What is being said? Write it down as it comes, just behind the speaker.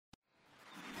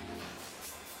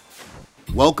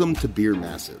Welcome to Beer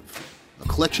Massive, a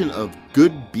collection of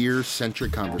good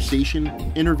beer-centric conversation,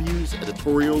 interviews,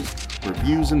 editorials,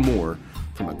 reviews, and more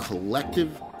from a collective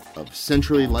of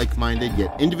centrally like-minded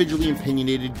yet individually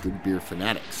opinionated good beer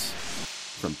fanatics.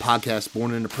 From podcasts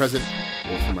born in the present,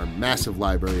 or from our massive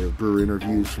library of brewer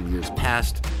interviews from years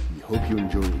past, we hope you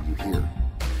enjoy what you hear.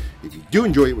 If you do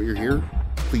enjoy what you hear,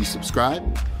 please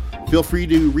subscribe. Feel free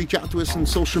to reach out to us on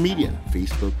social media,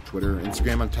 Facebook, Twitter,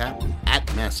 Instagram on tap,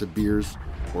 at Massive Beers,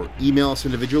 or email us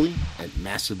individually at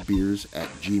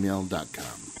massivebeers@gmail.com.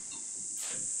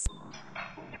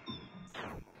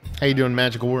 How you doing,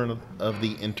 magical world of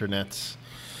the internets?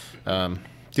 Doing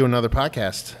another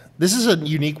podcast. This is a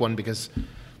unique one because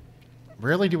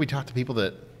rarely do we talk to people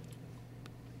that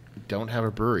don't have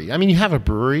a brewery. I mean, you have a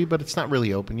brewery, but it's not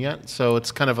really open yet. So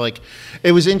it's kind of like,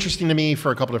 it was interesting to me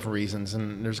for a couple different reasons.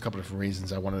 And there's a couple different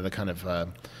reasons I wanted to kind of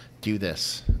do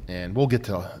this. And we'll get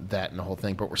to that and the whole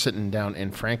thing. But we're sitting down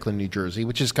in Franklin, New Jersey,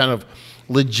 which is kind of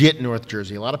legit North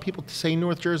Jersey. A lot of people say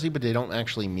North Jersey, but they don't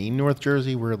actually mean North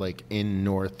Jersey. We're like in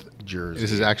North Jersey.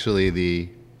 This is actually the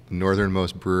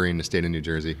northernmost brewery in the state of New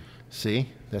Jersey. See?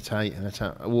 That's how,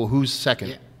 well, who's second?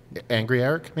 Yeah. Angry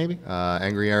Eric, maybe?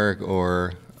 Angry Eric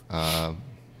or the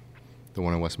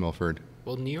one in West Milford.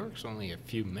 Well, New York's only a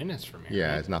few minutes from here.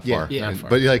 Yeah, right? it's not far. Yeah, not far.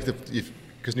 But like,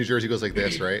 because New Jersey goes like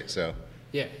this, right? So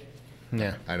yeah.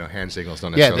 I know hand signals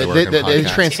don't necessarily work in they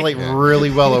podcasts. translate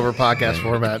really well over podcast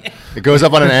format. It goes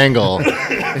up on an angle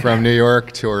from New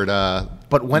York toward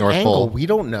but what North angle? Pole. We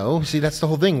don't know. See, that's the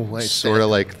whole thing. Sort of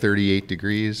like 38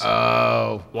 degrees.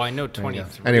 Oh. Well, I know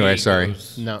 23. Anyway, sorry.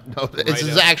 No, this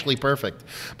is actually perfect.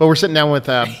 But we're sitting down with,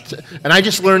 and I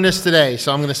just learned this today,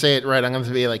 so I'm going to say it right. I'm going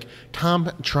to be like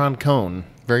Tom Troncone.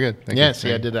 Very good. Thank you.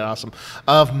 See, I did that awesome.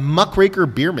 Of Muckraker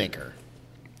Beer Maker.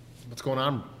 What's going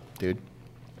on, dude?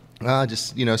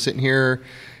 Just, sitting here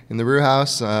in the brew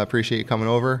house. Appreciate you coming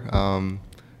over.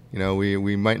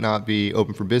 We might not be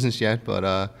open for business yet,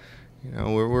 but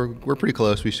we're pretty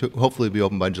close. We should hopefully be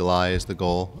open by July is the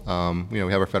goal. We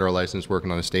have our federal license,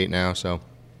 working on a state now, so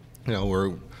we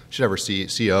should have our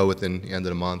CO within the end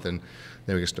of the month, and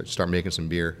then we can start making some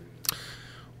beer.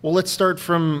 Well, let's start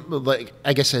from, like,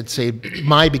 I guess I'd say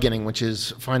my beginning, which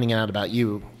is finding out about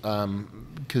you,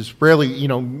 because rarely,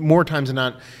 more times than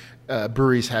not,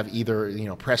 breweries have either,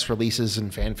 press releases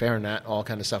and fanfare and that all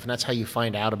kind of stuff. And that's how you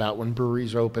find out about when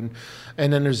breweries are open.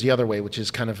 And then there's the other way, which is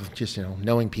kind of just,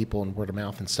 knowing people and word of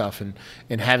mouth and stuff. And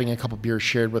having a couple beers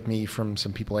shared with me from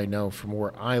some people I know from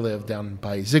where I live down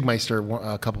by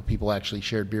Zigmeister. A couple people actually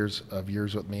shared beers of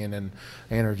yours with me. And then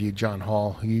I interviewed John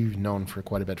Hall, who you've known for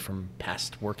quite a bit from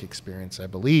past work experience, I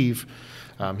believe.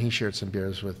 He shared some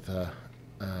beers with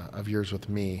of yours with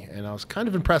me, and I was kind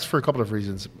of impressed for a couple of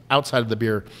reasons. Outside of the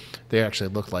beer, they actually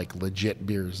looked like legit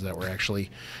beers that were actually,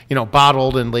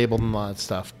 bottled and labeled and all that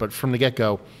stuff. But from the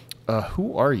get-go,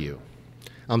 who are you?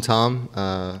 I'm Tom.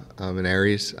 I'm an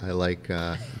Aries. I like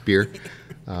beer.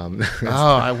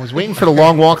 I was waiting for the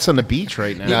long walks on the beach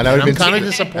right now. No, I'm kind of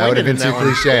disappointed. That would have been too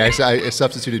one. cliche. I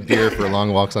substituted beer for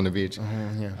long walks on the beach.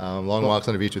 Long walks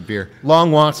on the beach with beer.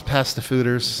 Long walks past the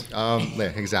fooders. Yeah,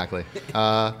 exactly.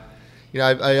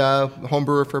 I home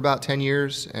brewer for about 10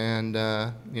 years, and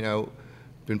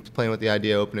been playing with the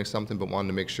idea of opening something, but wanted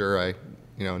to make sure I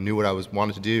knew what I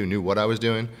wanted to do, knew what I was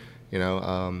doing,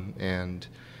 and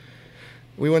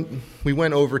we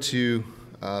went over to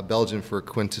Belgium for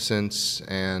Quintessence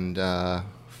and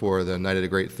for the Night of the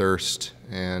Great Thirst,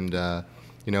 and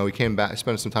we came back,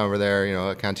 spent some time over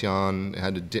there, at Cantillon,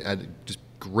 had just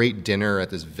great dinner at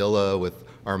this villa with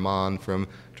Armand from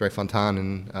Dry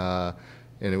Fontaine,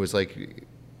 and it was like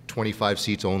 25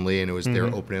 seats only, and it was they were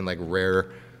opening like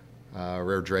rare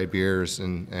dry beers,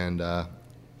 and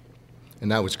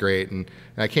that was great. And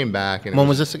I came back. And when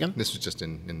was this again? This was just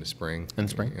in the spring. In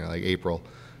spring, like April,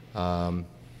 and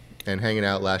hanging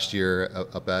out last year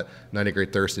up at Night of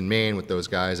Great Thirst in Maine with those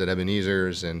guys at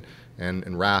Ebenezer's and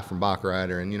Raph from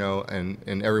Bachrider,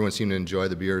 and everyone seemed to enjoy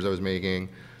the beers I was making.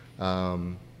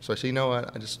 So I said,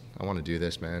 what? I want to do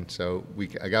this, man. So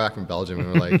I got back from Belgium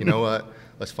and we're like, what?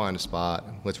 Let's find a spot.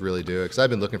 Let's really do it. Because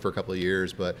I've been looking for a couple of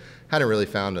years, but hadn't really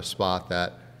found a spot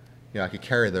that, I could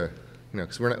carry the,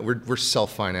 because we're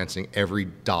self-financing every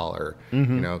dollar,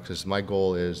 because my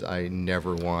goal is I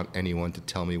never want anyone to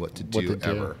tell me what to do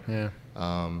ever. Yeah.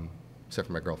 Except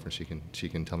for my girlfriend, she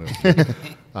can tell me what to do.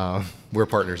 We're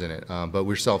partners in it, but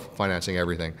we're self-financing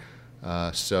everything.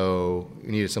 So we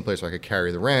needed someplace where I could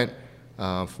carry the rent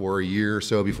for a year or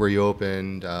so before you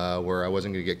opened, where I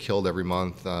wasn't going to get killed every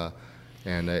month,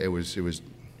 and it was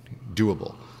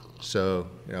doable. So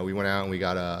we went out and we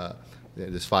got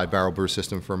this 5-barrel brew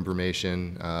system from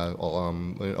Brewmation,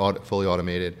 fully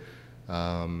automated.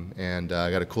 And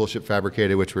I got a cool ship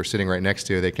fabricated, which we're sitting right next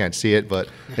to. They can't see it, but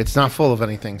It's not full of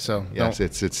anything, so yes,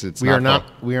 don't- it's we not are not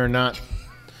fun. we are not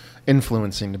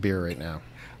influencing the beer right now.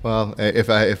 Well, if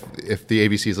the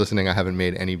ABC is listening, I haven't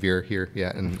made any beer here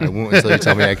yet, and I won't until you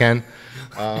tell me I can.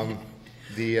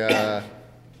 The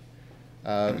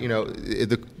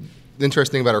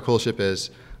interesting thing about our cool ship is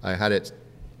I had it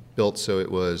built so it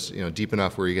was deep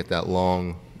enough where you get that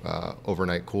long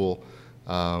overnight cool,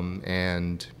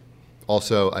 and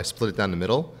also I split it down the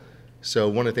middle. So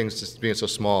one of the things, just being so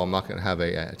small, I'm not going to have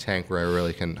a tank where I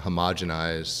really can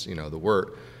homogenize the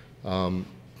wort.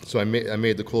 So I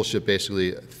made the cool ship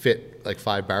basically fit like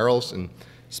 5 barrels and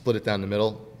split it down the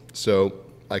middle. So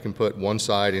I can put one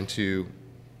side into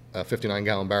a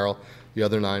 59-gallon barrel, the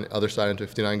other side into a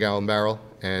 59-gallon barrel,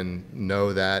 and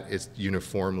know that it's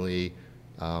uniformly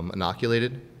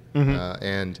inoculated.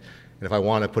 And if I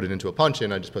want to put it into a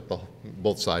puncheon, I just put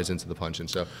both sides into the puncheon.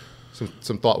 So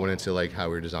some thought went into like how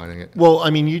we were designing it. Well, I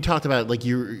mean, you talked about like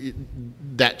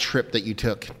that trip that you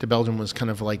took to Belgium was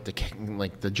kind of like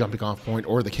the jumping off point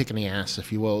or the kick in the ass,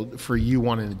 if you will, for you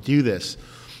wanting to do this.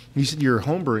 You said you were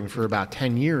homebrewing for about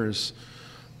 10 years.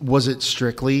 Was it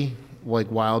strictly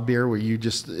like wild beer where you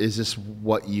just, is this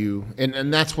what you,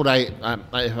 and that's what if I'm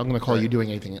going to call you doing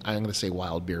anything, I'm going to say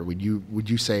wild beer. Would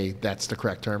you say that's the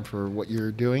correct term for what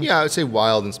you're doing? Yeah, I would say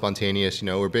wild and spontaneous.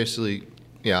 We're basically,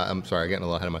 I'm sorry, I'm getting a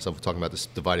little ahead of myself talking about this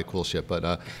divided cool ship,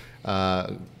 but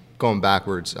going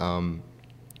backwards,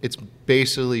 it's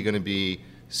basically going to be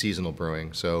seasonal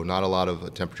brewing, so not a lot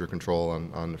of temperature control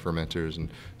on the fermenters,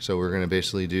 and so we're going to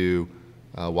basically do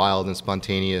wild and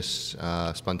spontaneous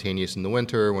in the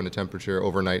winter when the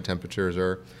overnight temperatures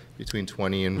are between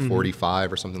 20 and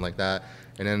 45 or something like that,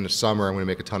 and then in the summer I'm going to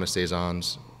make a ton of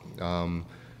saisons, full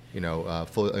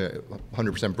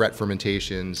 100% Brett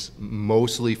fermentations,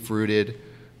 mostly fruited.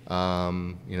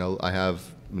 I have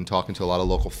been talking to a lot of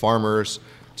local farmers,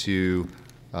 talking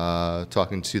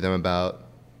to them about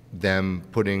them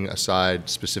putting aside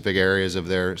specific areas of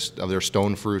their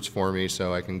stone fruits for me,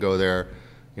 so I can go there,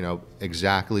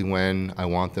 exactly when I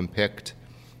want them picked,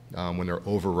 when they're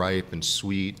overripe and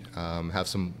sweet, have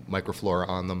some microflora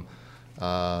on them.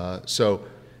 So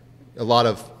a lot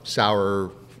of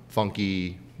sour,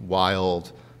 funky,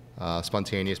 wild,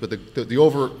 spontaneous. But the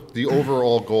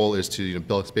overall goal is to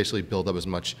basically build up as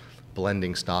much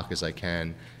blending stock as I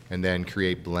can, and then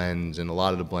create blends. And a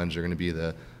lot of the blends are going to be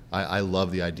I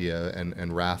love the idea,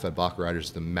 and Raf at Baccarat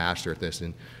is the master at this,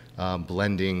 and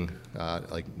blending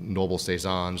like noble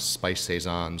saisons, spice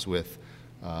saisons with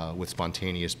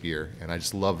spontaneous beer, and I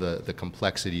just love the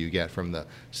complexity you get from the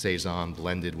saison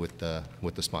blended with the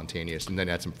spontaneous, and then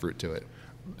add some fruit to it.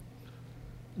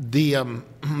 The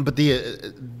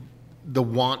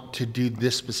want to do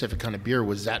this specific kind of beer,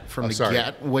 was that from sorry.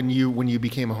 get when you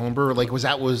became a home brewer? Like was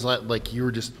like you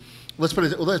were just,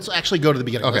 let's actually go to the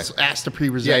beginning. Okay. Let's ask the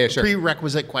prerequisite sure.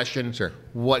 prerequisite question. Sure.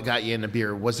 What got you into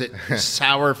beer? Was it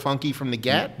sour, funky from the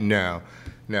get? No.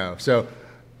 So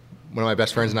one of my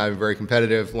best friends and I were very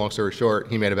competitive. Long story short,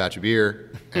 he made a batch of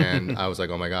beer, and I was like,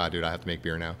 oh my God, dude, I have to make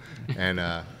beer now. And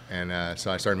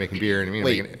so I started making beer. And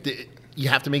Wait, you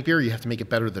have to make beer, or you have to make it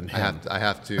better than him? I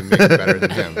have to make it better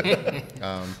than him.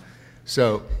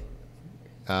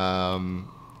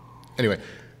 Anyway,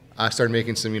 I started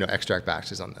making some extract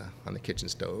batches on the kitchen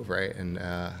stove, right? And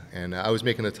I was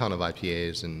making a ton of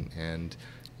IPAs, and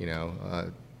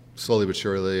slowly but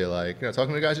surely, talking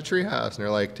to the guys at Treehouse, and they're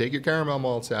like, take your caramel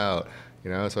malts out,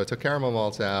 So I took caramel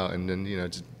malts out, and then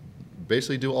just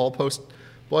basically do all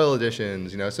post-boil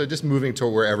additions, So just moving to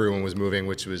where everyone was moving,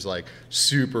 which was like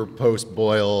super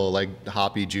post-boil, like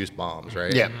hoppy juice bombs,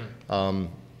 right? Yeah. I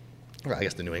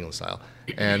guess the New England style,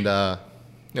 and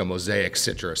Mosaic,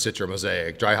 Citra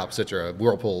Mosaic, dry hop Citra,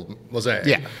 Whirlpool Mosaic.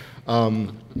 Yeah.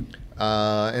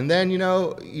 And then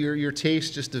your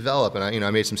tastes just develop, and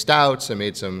I made some stouts, I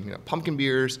made some pumpkin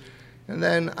beers, and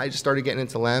then I just started getting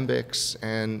into lambics,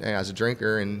 and as a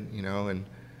drinker, and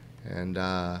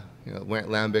went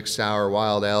lambic, sour,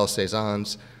 wild ale,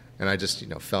 saisons, and I just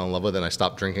fell in love with it. And I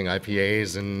stopped drinking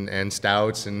IPAs and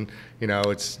stouts, and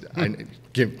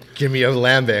give me a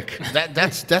lambic.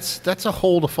 That's a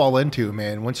hole to fall into,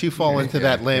 man. Once you fall into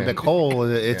that lambic hole,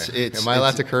 it's. Am I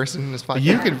allowed to curse in this podcast?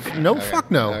 You can. No, fuck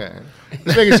no. Okay.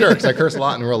 Just making sure, because I curse a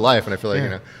lot in real life, and I feel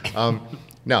like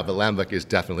no, but lambic is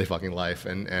definitely fucking life,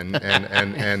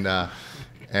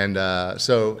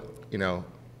 so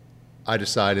I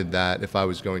decided that if I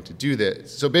was going to do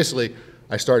this, so basically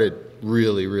I started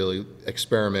really, really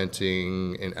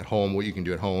experimenting at home, what you can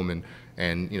do at home,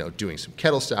 and doing some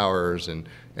kettle sours and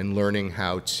learning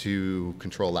how to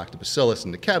control lactobacillus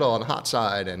in the kettle on the hot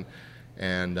side,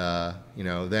 and you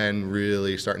know, then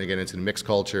really starting to get into the mixed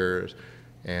cultures,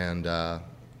 and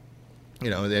you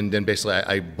know, then basically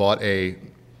I bought a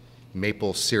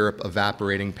maple syrup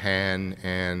evaporating pan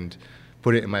and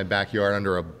put it in my backyard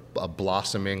under a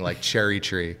blossoming like cherry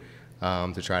tree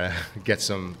to try to get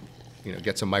some, you know,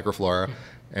 get some microflora,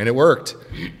 and it worked,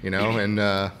 you know, and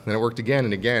then it worked again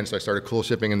and again. So I started cool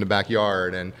shipping in the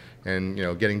backyard, and you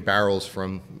know, getting barrels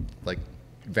from like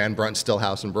Van Brunt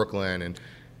Stillhouse in Brooklyn, and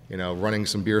you know, running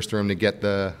some beers through them to get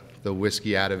the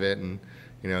whiskey out of it, and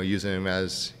you know, using them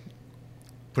as,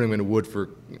 putting them in the wood for,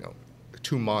 you know,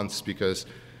 2 months because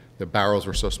the barrels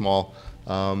were so small.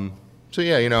 So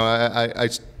yeah, you know, I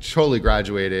totally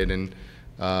graduated, and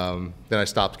then I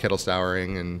stopped kettle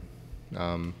souring, and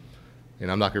I'm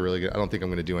not gonna really. I don't think I'm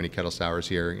gonna do any kettle sours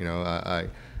here. You know,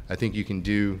 I think you can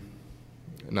do,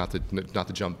 not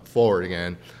to jump forward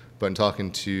again, but in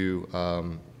talking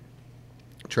to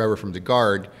Trevor from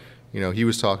DeGard, you know, he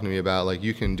was talking to me about, like,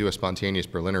 you can do a spontaneous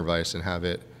Berliner Weiss and have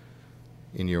it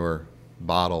in your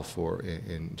bottle for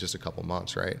in just a couple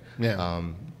months, right? Yeah.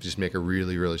 Just make a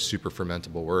really, really super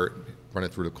fermentable wort, run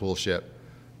it through the cool ship,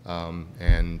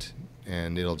 and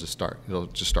it'll just start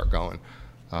going,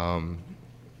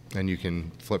 and you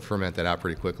can ferment that out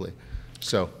pretty quickly.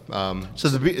 So, so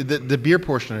the beer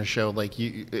portion of the show, like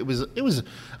it was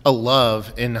a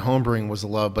love, and homebrewing was a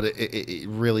love, but it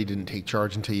really didn't take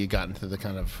charge until you got into the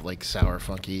kind of like sour,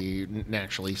 funky,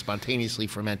 naturally, spontaneously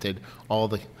fermented, all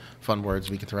the fun words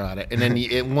we could throw at it. And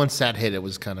then once that hit, it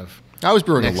was kind of. I was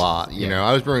brewing a lot, you know.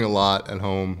 I was brewing a lot at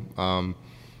home,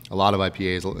 a lot of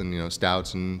IPAs and, you know,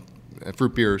 stouts and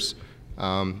fruit beers,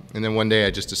 and then one day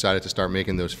I just decided to start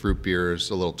making those fruit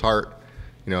beers a little tart.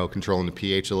 You know, controlling the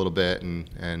pH a little bit, and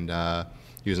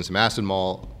using some acid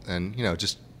malt, and you know,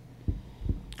 just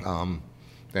and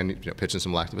you know, pitching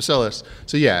some lactobacillus.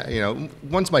 So yeah, you know,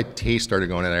 once my taste started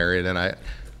going in that area, then I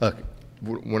look.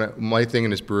 My thing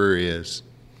in this brewery is,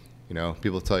 you know,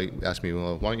 people ask me,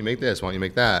 well, why don't you make this? Why don't you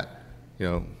make that? You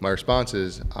know, my response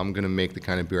is, I'm gonna make the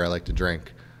kind of beer I like to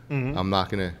drink. Mm-hmm. I'm not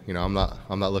gonna, you know, I'm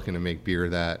not looking to make beer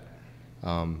that,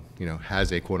 you know,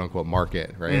 has a quote unquote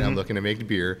market, right? Mm-hmm. I'm looking to make the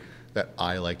beer that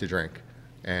I like to drink.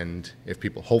 And if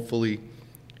people, hopefully,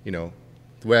 you know,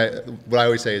 what I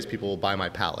always say is people will buy my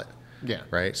palate. Yeah.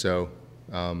 Right? So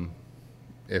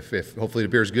if hopefully the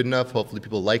beer is good enough, hopefully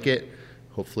people like it,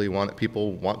 hopefully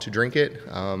people want to drink it.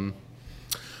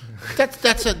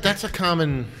 That's a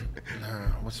common,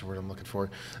 what's the word I'm looking for?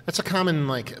 That's a common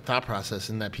like thought process,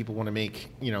 in that people want to make,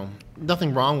 you know,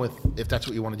 nothing wrong with, if that's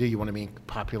what you want to do, you want to make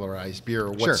popularized beer,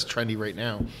 or what's trendy right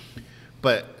now.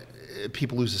 But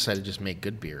people lose the sight to just make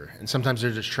good beer, and sometimes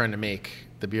they're just trying to make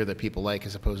the beer that people like,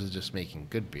 as opposed to just making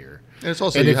good beer. And it's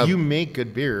also, if you make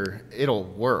good beer, it'll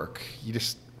work. You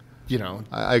just, you know.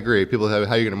 I agree. People have,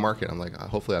 how are you going to market? I'm like,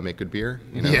 hopefully I make good beer.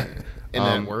 You know? Yeah, and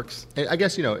then it works. And I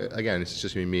guess, you know, again, it's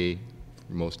just me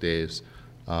most days.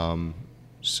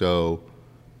 So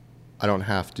I don't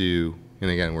have to,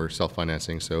 and again, we're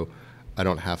self-financing, so I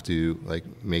don't have to like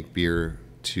make beer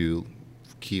to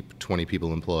keep 20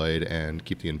 people employed and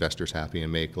keep the investors happy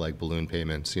and make like balloon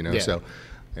payments, you know. Yeah. So,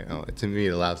 you know, to me,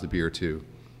 it allows the beer to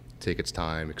take its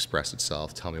time, express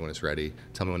itself, tell me when it's ready,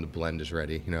 tell me when the blend is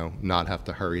ready, you know, not have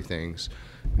to hurry things.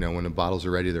 You know, when the bottles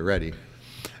are ready, they're ready.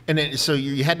 And then, so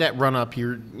you had that run up,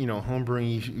 you know,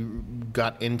 homebrewing, you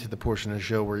got into the portion of the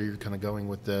show where you're kind of going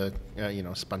with the, you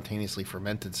know, spontaneously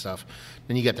fermented stuff.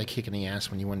 Then you got that kick in the ass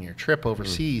when you went on your trip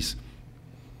overseas.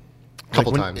 A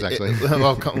couple times, actually.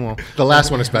 The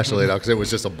last one especially, though, because it was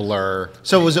just a blur.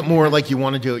 So was it more like you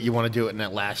want to do it, and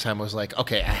that last time was like,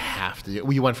 okay, I have to do it?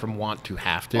 Well, you went from want to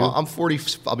have to? I'm 40.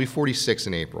 I'll be 46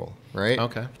 in April, right?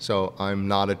 Okay. So I'm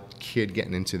not a kid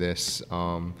getting into this.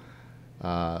 And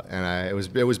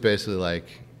it was basically like,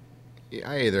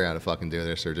 I either had to fucking do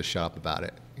this or just shut up about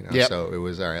it. You know? Yep. So it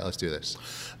was, all right, let's do this.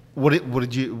 What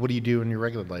do you do in your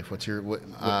regular life? What's your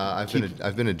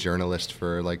I've been a journalist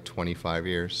for like 25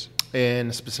 years.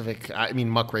 In specific, I mean,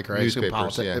 Muckraker, I assume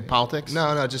politics?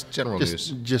 No, just general news.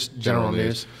 Just general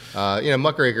news. You know,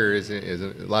 Muckraker is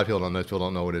a lot of people don't know. People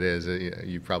don't know what it is.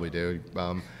 You probably do.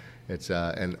 It's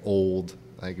an old,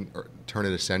 like, turn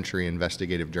of the century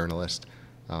investigative journalist.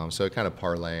 So it kind of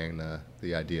parlaying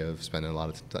the idea of spending a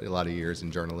lot of years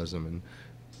in journalism. And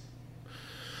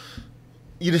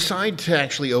you decide to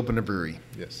actually open a brewery.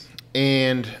 Yes.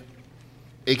 And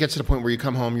it gets to the point where you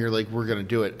come home, you're like, we're going to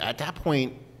do it. At that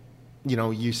point, you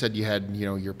know, you said you had, you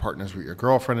know, your partners with your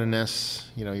girlfriend in this.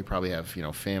 You know, you probably have, you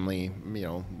know, family, you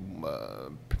know,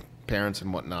 parents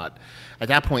and whatnot. At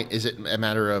that point, is it a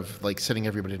matter of like sitting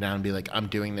everybody down and be like, I'm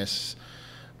doing this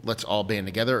let's all band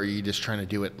together, or are you just trying to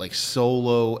do it like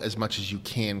solo as much as you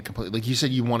can completely? Like you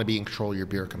said, you want to be in control of your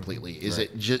beer completely. Is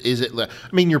it just, I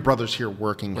mean, your brother's here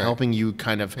working, helping you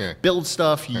kind of build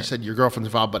stuff. You said your girlfriend's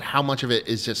involved, but how much of it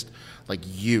is just like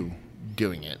you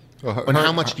doing it? Well, and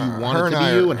how much do you want it to be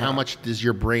you, and how much does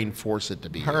your brain force it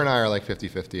to be Her and I are like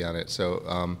 50-50 on it,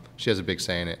 so she has a big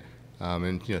say in it,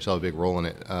 and she'll have a big role in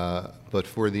it. But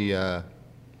for the,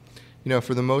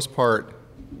 for the most part,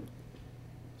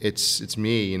 it's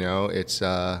me. It's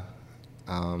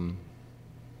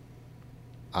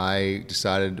I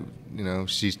decided.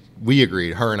 We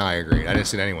agreed. Her and I agreed. I didn't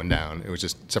sit anyone down. It was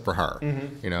just except for her.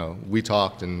 We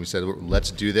talked and we said, let's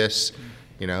do this.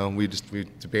 We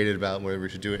debated about whether we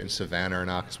should do it in Savannah or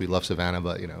not because we love Savannah,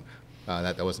 but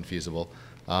that wasn't feasible.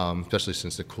 Especially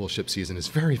since the cool ship season is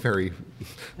very, very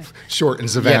short in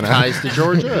Savannah. Yeah, ties to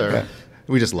Georgia. Or?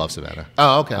 We just love Savannah.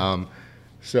 Oh, okay.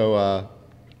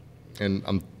 And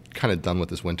I'm kind of done with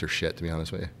this winter shit, to be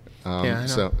honest with you. I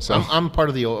know. So I'm part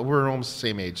of the old. We're almost the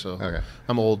same age, so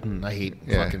I'm old and I hate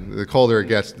fucking. The colder it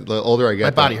gets, the older I get. My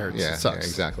body hurts. Yeah, it sucks.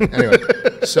 Exactly. Anyway,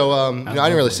 so I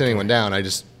didn't really sit anyone down. I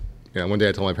just. One day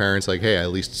I told my parents, like, hey, I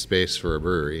leased space for a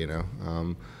brewery, and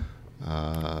then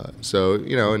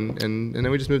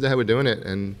we just moved ahead with doing it.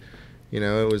 And,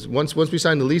 it was, once we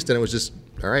signed the lease, then it was just,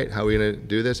 all right, how are we going to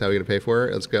do this? How are we going to pay for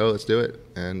it? Let's go, let's do it.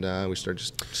 And we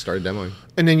started demoing.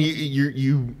 And then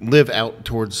you live out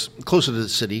towards, closer to the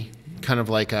city, kind of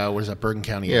like, what is that, Bergen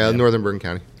County? Yeah, area? northern Bergen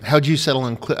County. How'd you settle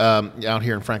in, out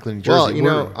here in Franklin, New Jersey?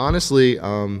 Well, honestly,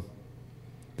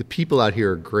 the people out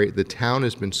here are great. The town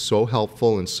has been so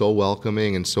helpful and so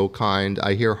welcoming and so kind.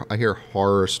 I hear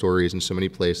horror stories in so many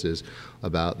places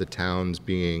about the towns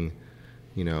being,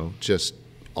 just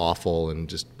awful and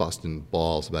just busting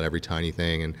balls about every tiny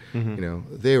thing. And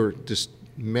they were just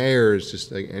mayors,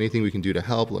 just like anything we can do to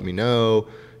help, let me know.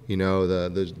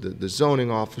 The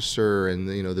zoning officer and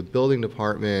the building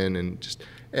department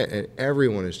and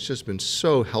everyone has just been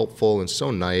so helpful and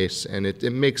so nice, and it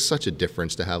makes such a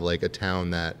difference to have like a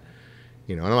town that,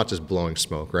 and I'm not just blowing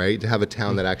smoke, right? To have a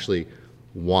town that actually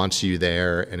wants you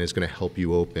there and is going to help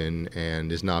you open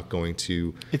and is not going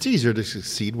to. It's easier to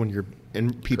succeed when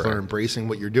people are embracing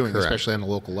what you're doing, especially on a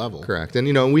local level. Correct,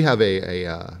 and we have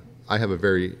I have a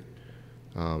very,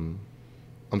 I'm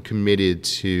committed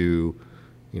to.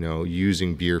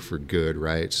 Using beer for good,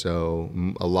 right? So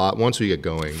a lot, once we get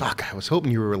going. Fuck, I was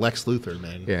hoping you were Lex Luthor,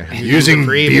 man. Yeah, using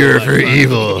beer for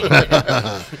evil.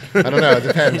 I don't know, it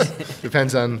depends.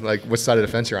 Depends on like what side of the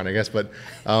fence you're on, I guess. But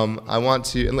I want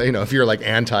to, if you're like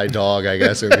anti-dog, I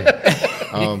guess.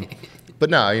 But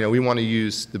no, we want to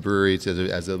use the brewery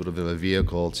as a little bit of a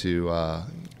vehicle to,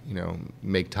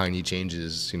 make tiny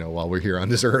changes, while we're here on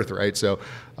this earth, right? So,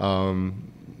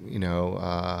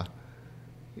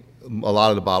 a lot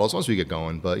of the bottles, once we get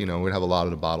going, but we'd have a lot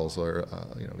of the bottles, or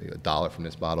 $1 from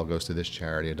this bottle goes to this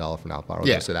charity, $1 from that bottle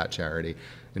goes to that charity,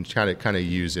 and kind of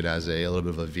use it as a little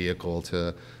bit of a vehicle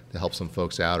to help some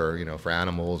folks out, or for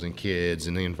animals and kids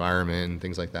and the environment and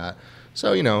things like that.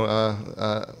 So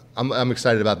I'm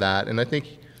excited about that, and I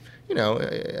think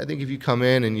if you come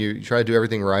in and you try to do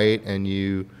everything right and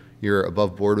you're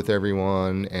above board with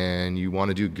everyone and you want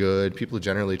to do good, people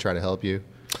generally try to help you.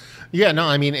 Yeah, no,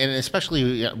 I mean, and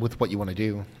especially with what you want to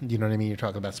do, you know what I mean? You're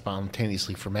talking about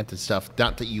spontaneously fermented stuff.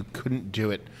 Not that you couldn't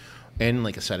do it in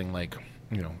like a setting like,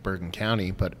 Bergen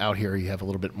County, but out here you have a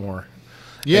little bit more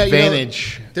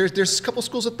advantage. There's a couple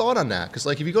schools of thought on that, because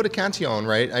like if you go to Cantillon,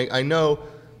 right? I know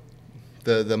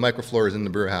the microflora is in the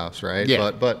brew house, right?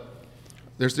 Yeah. But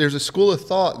there's a school of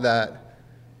thought that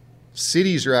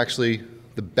cities are actually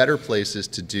the better places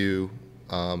to do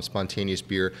spontaneous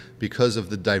beer because of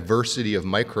the diversity of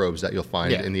microbes that you'll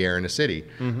find in the air in a city,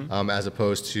 as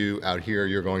opposed to out here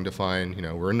you're going to find,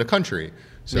 we're in the country,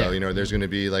 so there's going to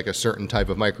be like a certain type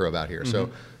of microbe out here. So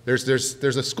there's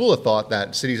a school of thought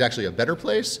that city's actually a better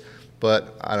place,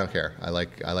 but I don't care. I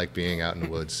like being out in the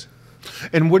woods.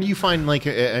 And what do you find, like,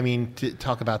 I mean, to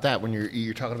talk about that, when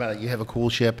you're talking about it, you have a cool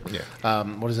ship. Yeah.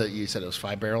 What is it? You said it was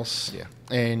 5 barrels? Yeah.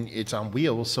 And it's on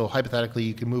wheels, so hypothetically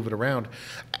you can move it around.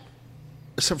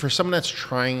 So for someone that's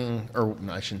trying, or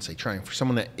no, I shouldn't say trying, for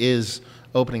someone that is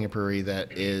opening a brewery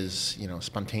that is,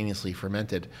 spontaneously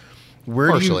fermented,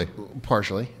 partially,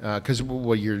 because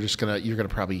you're gonna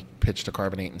probably pitch to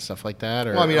carbonate and stuff like that.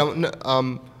 Or, well, I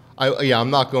mean, I'm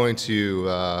not going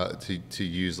to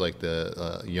use like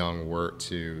the young wort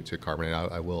to carbonate.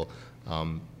 I will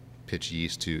pitch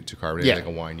yeast to carbonate, like a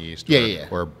wine yeast,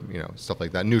 or stuff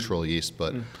like that, neutral yeast,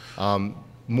 but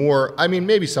more. I mean,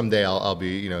 maybe someday I'll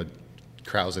be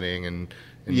krausening and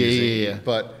using,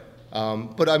 but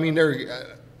I mean,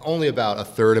 only about a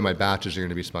third of my batches are going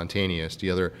to be spontaneous.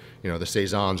 The other, the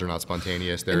saisons are not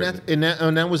spontaneous. They're, And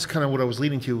that was kind of what I was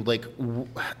leading to. Like,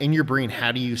 in your brain,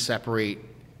 how do you separate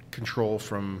control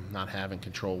from not having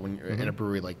control when you're in a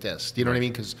brewery like this? Do you know what I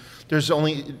mean? Because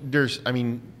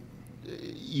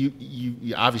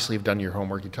you obviously have done your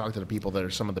homework. You talk to the people that are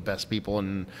some of the best people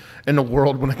in the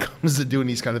world when it comes to doing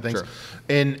these kind of things. Sure.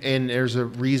 And there's a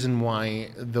reason why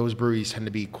those breweries tend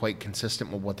to be quite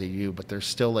consistent with what they do, but there's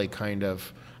still a kind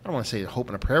of, I don't want to say hope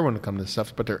and a prayer when it comes to this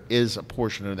stuff, but there is a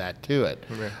portion of that to it.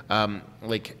 Okay.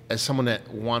 Like, as someone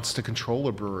that wants to control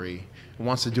a brewery,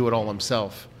 wants to do it all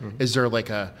himself, is there like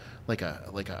a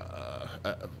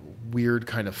weird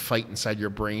kind of fight inside your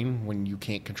brain when you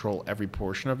can't control every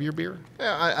portion of your beer?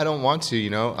 Yeah, I don't want to,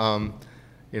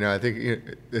 I think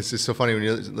it's just so funny when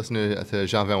you listen to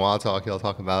Jean Benoit talk. He'll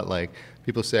talk about, like,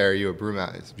 people say, "Are you a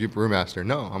brewmaster?"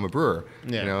 No, I'm a brewer.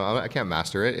 Yeah. I can't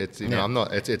master it. It's Yeah. I'm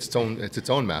not. It's its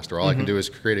own master. All I can do is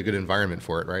create a good environment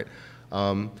for it, right?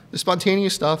 The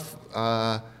spontaneous stuff,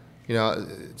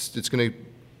 it's going to.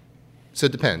 So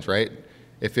it depends, right?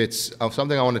 If it's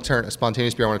something I want to turn, a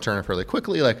spontaneous beer, I want to turn it fairly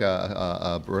quickly, like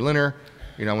a Berliner.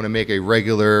 I want to make a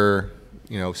regular,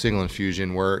 single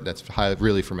infusion that's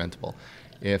really fermentable.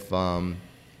 If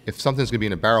something's going to be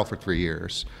in a barrel for 3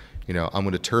 years, I'm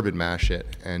going to turbid mash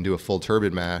it and do a full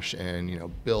turbid mash and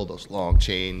build those long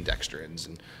chain dextrins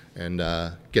and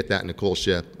get that in a cool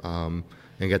ship and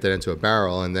get that into a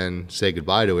barrel and then say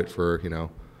goodbye to it for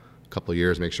couple of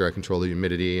years, make sure I control the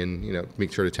humidity and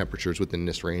make sure the temperature's within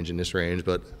this range,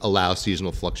 but allow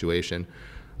seasonal fluctuation.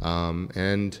 I'll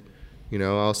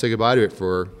say goodbye to it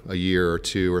for a year or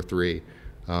 2 or 3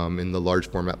 in the large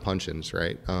format puncheons,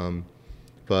 right?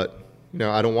 But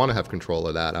I don't want to have control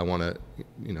of that. I want to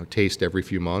taste every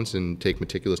few months and take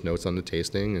meticulous notes on the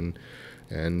tasting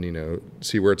and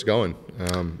see where it's going.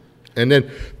 But then there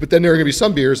are going to be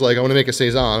some beers, like I want to make a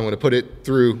saison, I'm going to put it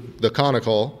through the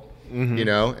conical.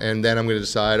 And then I'm going to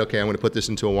decide, okay, I'm going to put this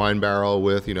into a wine barrel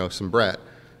with, some Brett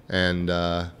and,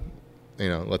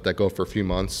 let that go for a few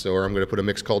months. Or I'm going to put a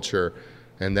mixed culture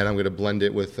and then I'm going to blend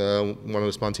it with one of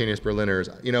the spontaneous Berliners.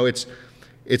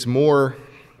 It's more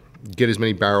get as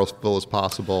many barrels full as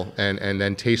possible and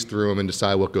then taste through them and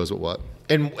decide what goes with what.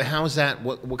 And how's that?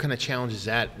 What kind of challenge is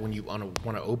that when you want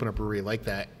to open a brewery like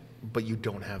that, but you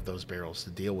don't have those barrels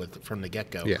to deal with from the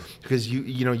get-go? Yeah. Because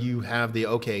you have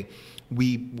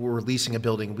we're leasing a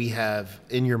building. We have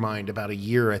in your mind about a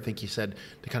year, I think you said,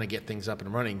 to kind of get things up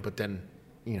and running. But then,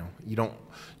 you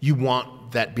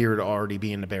want that beer to already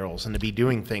be in the barrels and to be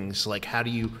doing things. Like, how do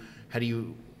you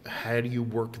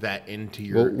work that into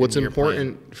your? Well, what's into your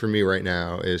important plan? for me right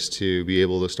now is to be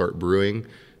able to start brewing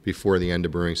before the end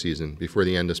of brewing season, before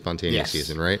the end of spontaneous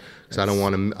season, right? Because I don't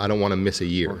want to miss a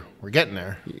year. We're getting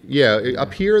there. Yeah,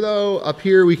 up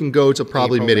here we can go to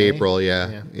probably April, mid-April.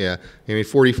 May? Yeah. I mean,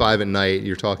 45 at night.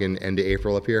 You're talking end of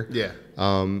April up here. Yeah.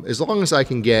 As long as I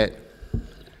can get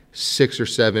 6 or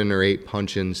 7 or 8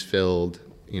 puncheons filled,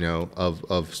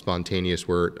 of spontaneous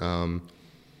wort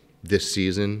this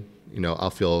season, I'll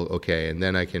feel okay, and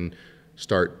then I can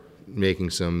start making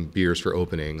some beers for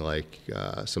opening, like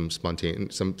some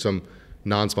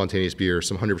non-spontaneous beers,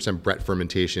 some 100% Brett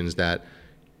fermentations that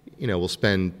we'll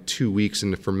spend 2 weeks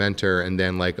in the fermenter and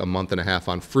then like a month and a half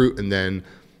on fruit and then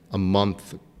a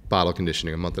month and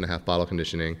a half bottle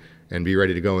conditioning and be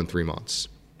ready to go in 3 months.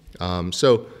 A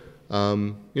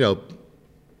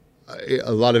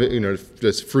lot of it,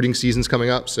 this fruiting season's coming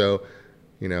up, so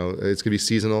it's gonna be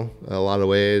seasonal in a lot of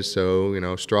ways.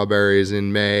 So strawberries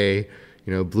in May.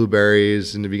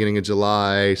 Blueberries in the beginning of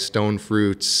July, stone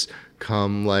fruits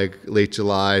come like late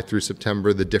July through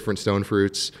September, the different stone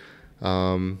fruits,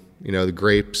 the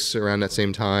grapes around that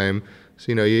same time.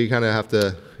 So, you kind of have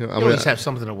to... You always have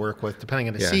something to work with, depending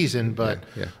on the season, but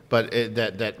yeah.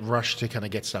 That rush to kind of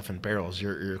get stuff in barrels,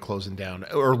 you're closing down,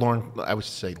 or I would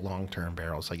say long-term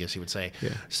barrels, I guess you would say,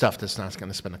 stuff that's not going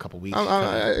to spend a couple weeks.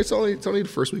 It's only the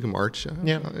first week of March. So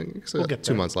we'll get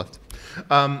 2 there. months left.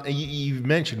 You've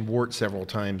mentioned wort several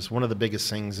times. One of the biggest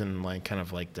things in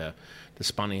the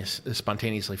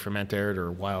spontaneously fermented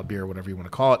or wild beer, whatever you want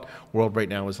to call it, world right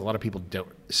now is a lot of people don't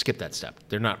skip that step.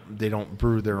 They don't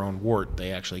brew their own wort.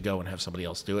 They actually go and have somebody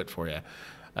else do it for you.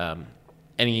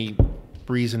 Any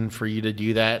reason for you to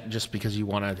do that? Just because you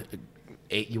want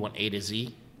A to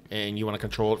Z and you want to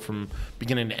control it from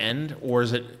beginning to end, or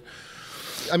is it?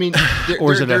 I mean,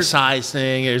 or is it a size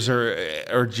thing?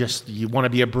 Or just you want to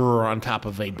be a brewer on top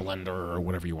of a blender or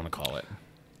whatever you want to call it?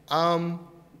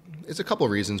 It's a couple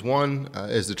of reasons. One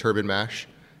is the turbid mash.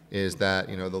 Is that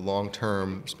the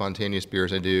long-term spontaneous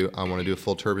beers I want to do a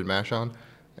full turbid mash on,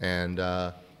 and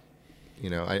I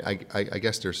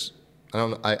guess there's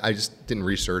I just didn't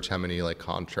research how many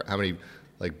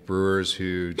brewers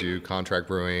who do contract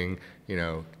brewing,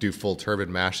 do full turbid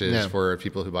mashes for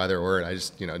people who buy their wort. I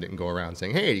just, didn't go around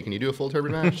saying, hey, can you do a full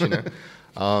turbid mash?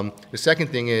 The second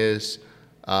thing is,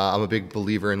 I'm a big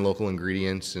believer in local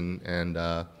ingredients, and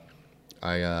I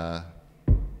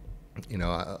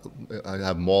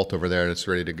have malt over there that's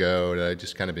ready to go that I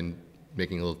just kind of been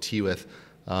making a little tea with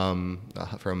from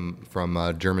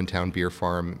Germantown Beer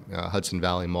Farm, Hudson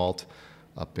Valley Malt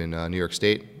up in New York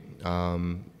State.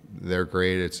 They're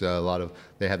great. It's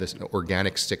they have this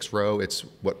organic 6-row. It's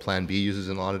what Plan B uses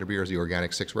in a lot of their beers, the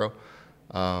organic 6-row.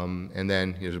 And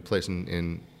then there's a place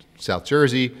in South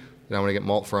Jersey that I want to get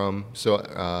malt from,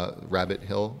 so Rabbit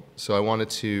Hill. So I wanted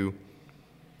to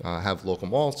have local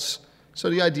malts. So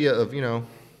the idea of,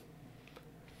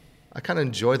 I kind of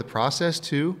enjoy the process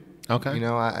too. Okay.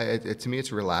 To me,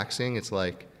 it's relaxing. It's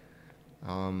like,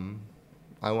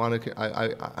 I want to,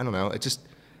 I don't know. It just,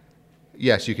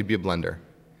 yes, you could be a blender,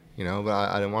 but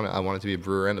I don't want to, I want it to be a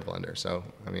brewer and a blender. So,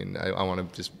 I want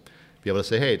to just be able to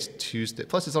say, hey, it's Tuesday.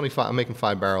 Plus, it's only I'm making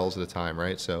 5 barrels at a time,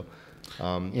 right? So, you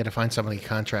had to find somebody who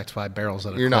contracts 5 barrels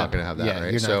at a You're clip. not going to have that, yeah,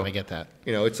 right? You're not going to get that.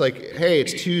 It's like, hey,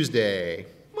 it's Tuesday.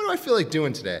 What do I feel like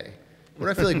doing today? What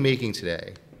do I feel like making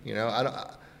today?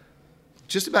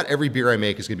 Just about every beer I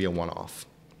make is going to be a one-off.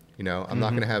 I'm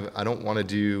not going to I don't want to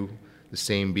do the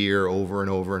same beer over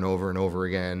and over and over and over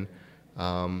again.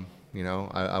 I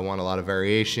want a lot of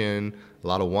variation, a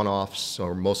lot of one-offs,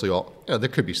 or mostly all, there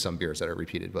could be some beers that are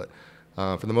repeated, but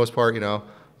for the most part, I'll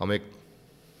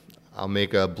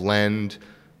make a blend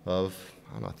of,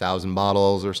 1,000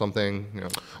 bottles or something,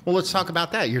 Well, let's talk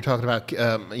about that. You're talking about,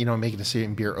 making the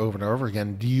same beer over and over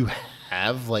again. Do you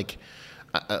have like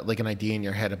an idea in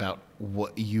your head about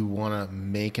what you want to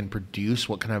make and produce?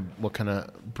 What kind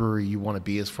of brewery you want to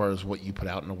be as far as what you put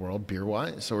out in the world beer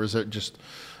wise? Or is it just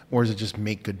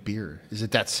make good beer? Is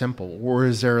it that simple? Or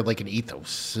is there like an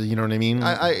ethos? You know what I mean?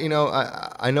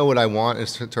 I know what I want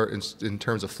in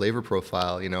terms of flavor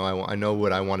profile. I know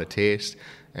what I want to taste.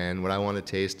 And what I want to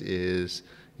taste is,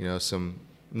 some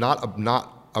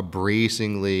not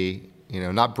bracingly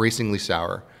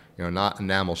sour, not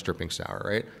enamel stripping sour,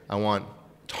 right? I want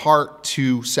tart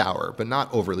to sour, but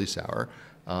not overly sour.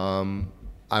 I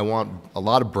want a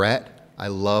lot of Brett. I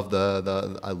love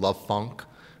I love funk,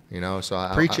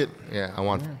 So Preach it. Yeah, I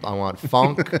want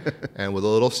funk, and with a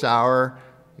little sour,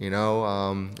 and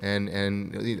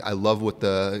I love with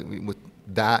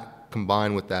that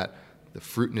combined with that. The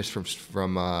fruitness the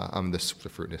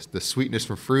sweetness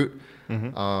from fruit.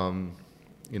 Mm-hmm.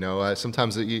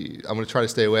 Sometimes I'm going to try to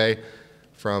stay away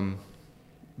from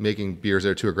making beers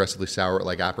that are too aggressively sour,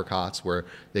 like apricots, where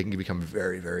they can become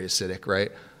very, very acidic,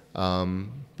 right?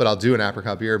 But I'll do an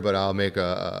apricot beer, but I'll make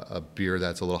a beer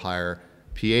that's a little higher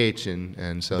pH,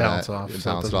 and so balance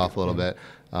it off a little bit.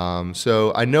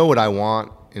 So I know what I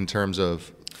want in terms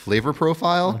of flavor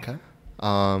profile. Okay.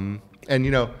 And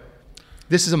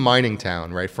this is a mining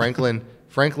town, right? Franklin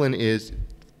is,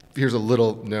 here's a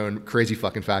little known crazy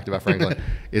fucking fact about Franklin,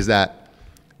 is that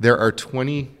there are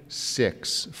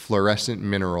 26 fluorescent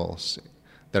minerals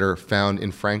that are found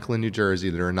in Franklin, New Jersey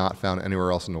that are not found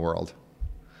anywhere else in the world.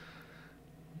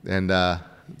 And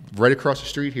right across the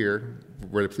street here,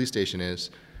 where the police station is,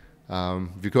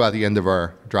 if you go out the end of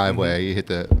our driveway, you hit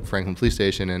the Franklin police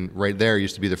station, and right there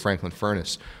used to be the Franklin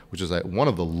furnace, which is like one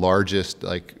of the largest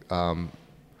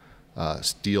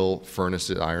steel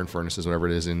furnaces, iron furnaces, whatever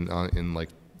it is in like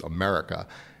America.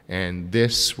 And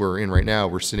this we're in right now,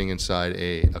 we're sitting inside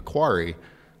a quarry.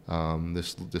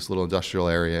 This little industrial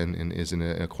area is in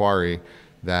a quarry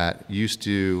that used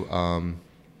to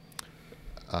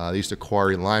they used to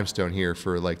quarry limestone here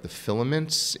for like the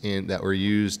filaments that were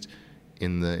used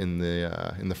in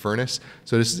the furnace.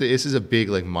 So this is a big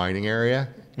like mining area,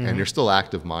 mm-hmm. and there's still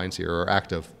active mines here, or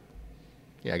active.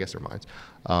 Yeah, I guess they're mines,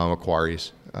 or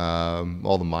quarries.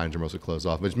 All the mines are mostly closed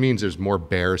off, which means there's more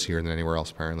bears here than anywhere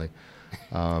else apparently,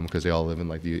 because they all live in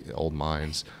like the old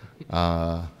mines.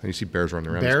 And you see bears running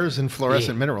around. Bears and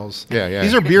fluorescent minerals. Yeah.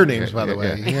 These are beer names, by the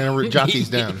way. Yeah. You're gonna jot these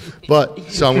down.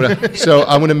 But so I'm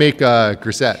gonna make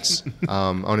grisettes.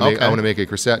 I want to make a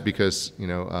grisette because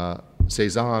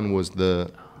saison was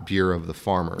the beer of the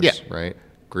farmers, right?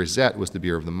 Grisette was the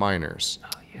beer of the miners. Oh,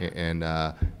 yeah. And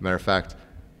matter of fact,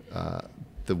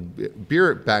 the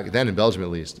beer back then in Belgium, at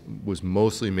least, was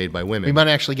mostly made by women. We might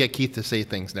actually get Keith to say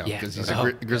things now because he's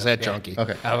a grisette junkie.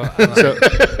 Okay.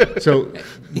 So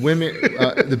women,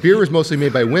 the beer was mostly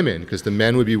made by women because the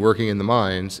men would be working in the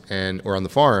mines or on the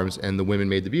farms, and the women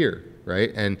made the beer,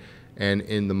 right? And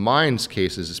in the mines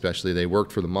cases, especially, they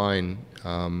worked for the mine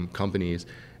companies,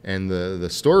 And the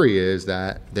story is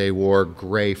that they wore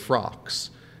gray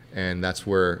frocks, and that's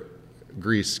where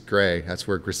Grease gray. That's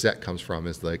where grisette comes from.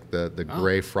 Is like the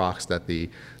gray frocks that the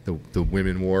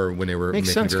women wore when they were Makes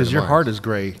making sense beer because in your mines. heart is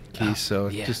gray, Keith. So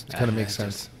yeah. it just kind of makes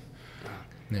sense.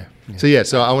 Yeah.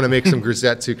 So I want to make some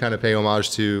grisette to kind of pay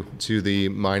homage to the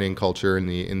mining culture in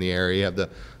the area. You have the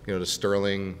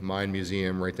Sterling Mine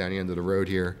Museum right down the end of the road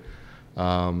here,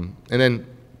 and then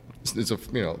there's a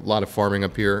lot of farming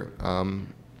up here.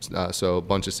 So a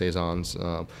bunch of saisons.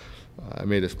 I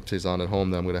made a saison at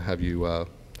home that I'm going to have you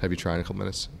try in a couple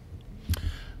minutes.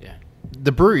 Yeah.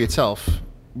 The brewery itself,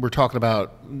 we're talking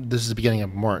about. This is the beginning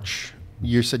of March.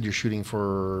 You said you're shooting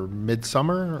for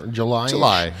midsummer, or July.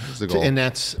 July is the goal. And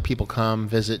that's people come,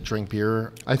 visit, drink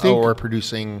beer, I think- or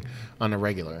producing on a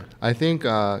regular. I think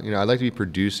I'd like to be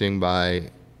producing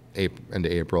by end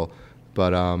of April,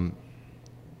 but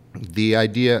the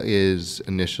idea is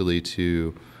initially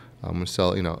to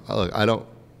sell. Look, I don't.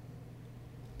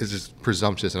 It's just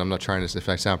presumptuous, and I'm not trying to. If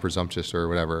I sound presumptuous or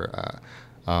whatever,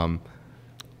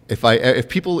 if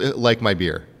people like my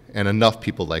beer and enough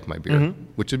people like my beer,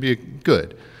 which would be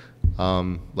good,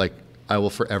 like I will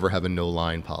forever have a no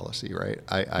line policy, right?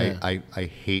 I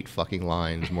hate fucking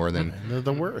lines more than They're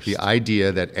the worst. the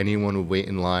idea that anyone would wait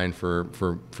in line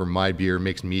for my beer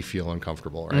makes me feel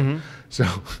uncomfortable, right? So,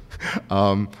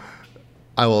 I'll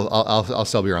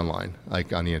sell beer online,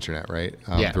 like on the internet, right?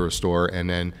 Through a store, and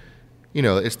then,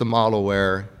 it's the model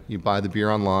where you buy the beer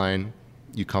online,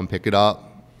 you come pick it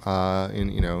up,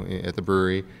 at the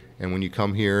brewery, and when you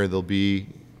come here, there'll be,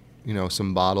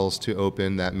 some bottles to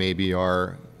open that maybe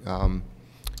are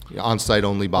on-site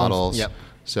only bottles. Yep.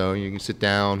 So you can sit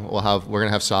down. We're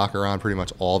gonna have soccer on pretty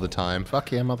much all the time.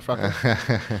 Fuck yeah, motherfucker.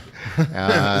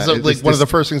 So one of the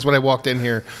first things when I walked in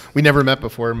here, we never met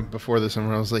before this, and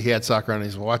when I was like, he had soccer on,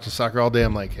 he's watching soccer all day.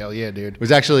 I'm like, hell yeah, dude. It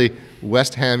was actually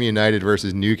West Ham United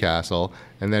versus Newcastle,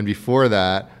 and then before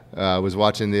that was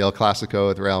watching the El Clasico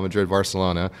with Real Madrid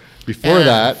Barcelona. Before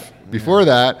that,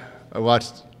 I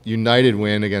watched United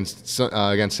win against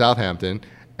Southampton.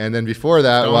 And then before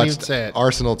that, Don't even watched say it.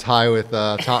 Arsenal tie with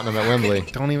Tottenham at Wembley.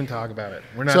 Don't even talk about it.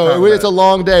 We're not. So talking it's a about it.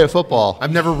 long day of football.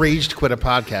 I've never raged quit a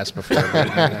podcast before.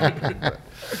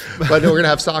 But we're gonna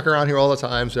have soccer on here all the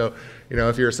time. So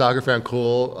if you're a soccer fan,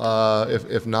 cool.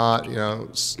 If not,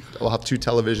 we'll have 2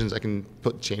 televisions. I can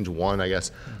change one, I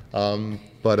guess. So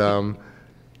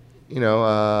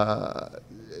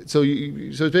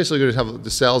it's basically going to have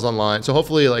the sales online. So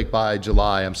hopefully, like by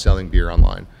July, I'm selling beer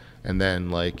online. And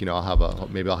then, I'll have by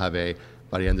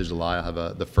the end of July, I'll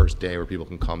have the first day where people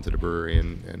can come to the brewery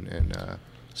and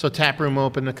So tap room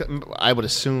open, I would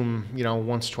assume,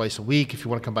 once, twice a week if you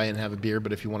want to come by and have a beer.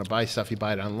 But if you want to buy stuff, you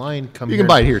buy it online. you can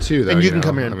buy it here too, though. And you can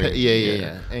come here and pay.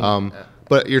 Yeah. And,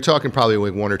 but you're talking probably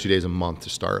like 1 or 2 days a month to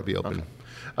start to be open.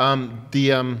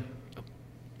 Okay.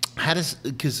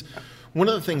 Because one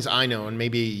of the things I know, and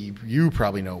maybe you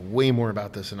probably know way more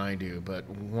about this than I do, but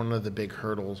one of the big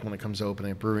hurdles when it comes to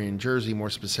opening a brewery in Jersey, more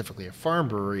specifically a farm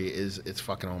brewery, is it's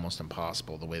fucking almost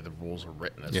impossible the way the rules are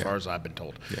written, as far as I've been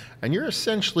told. Yeah. And you're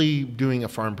essentially doing a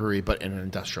farm brewery, but in an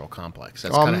industrial complex.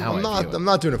 That's kind of how I view it. I'm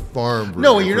not doing a farm brewery.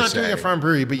 No, you're not doing a farm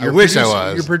brewery, but you're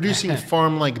you're producing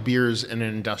farm-like beers in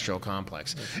an industrial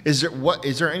complex. Is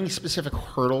there any specific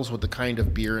hurdles with the kind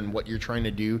of beer and what you're trying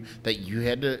to do that you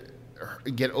had to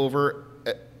get over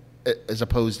as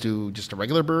opposed to just a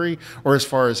regular brewery, or as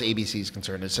far as ABC is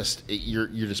concerned, it's just you're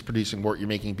just producing wort, you're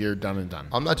making beer, done and done?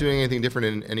 I'm not doing anything different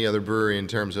in any other brewery in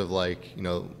terms of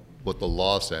what the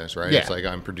law says, right? Yeah. It's like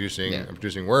I'm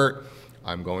producing wort.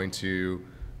 I'm going to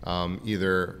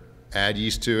either add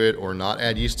yeast to it or not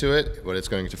add yeast to it, but it's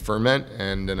going to ferment,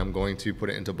 and then I'm going to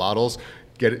put it into bottles,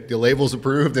 get the labels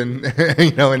approved, and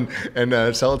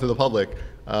and sell it to the public.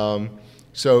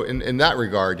 So in that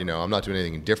regard, I'm not doing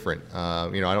anything different.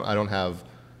 I don't have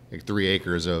like 3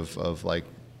 acres of like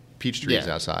peach trees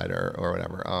outside or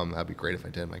whatever. That'd be great if I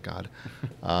did. My God.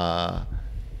 The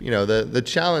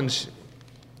challenge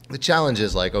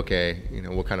is like, okay,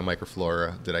 what kind of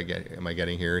microflora am I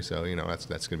getting here? So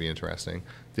that's gonna be interesting.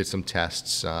 Did some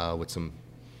tests with some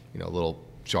little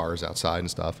jars outside and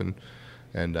stuff, and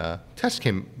tests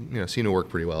seem to work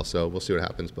pretty well. So we'll see what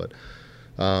happens, but.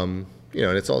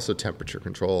 And it's also temperature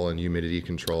control and humidity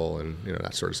control and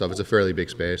that sort of stuff. It's a fairly big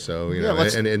space, so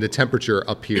and the temperature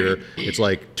up here, it's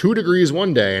like 2 degrees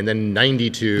one day and then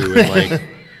 92 and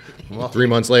like 3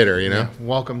 months later. Yeah.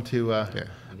 Welcome to. I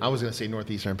was going to say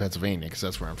northeastern Pennsylvania because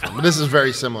that's where I'm from, but this is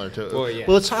very similar to. Well,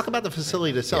 let's talk about the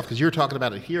facility itself because you're talking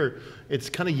about it here. It's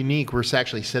kind of unique. We're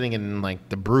actually sitting in like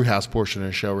the brew house portion of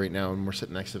the show right now, and we're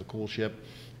sitting next to the cool ship.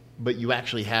 but you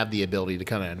actually have the ability to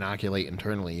kind of inoculate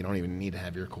internally. You don't even need to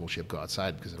have your coolship go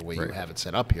outside because of the way you have it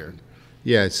set up here.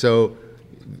 Yeah, so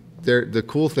the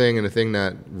cool thing and the thing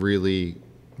that really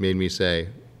made me say,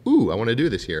 ooh, I want to do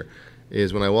this here,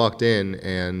 is when I walked in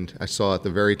and I saw at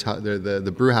the very top,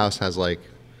 the brew house has like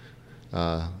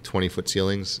 20-foot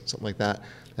ceilings, something like that.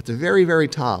 At the very, very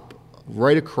top,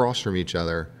 right across from each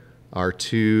other, are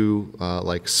two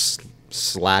like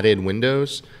slatted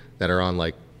windows that are on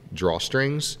like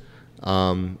drawstrings.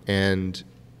 And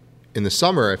in the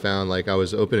summer, I found like I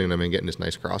was opening them and getting this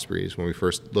nice cross breeze when we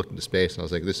first looked into space, and I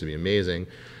was like, this would be amazing.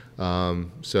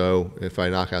 So if I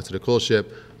knock out to the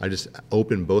coolship, I just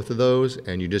open both of those,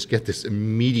 and you just get this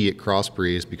immediate cross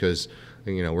breeze because,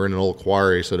 you know, we're in an old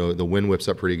quarry, so the wind whips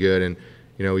up pretty good. And,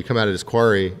 you know, we come out of this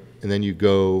quarry, and then you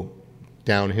go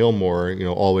downhill more, you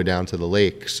know, all the way down to the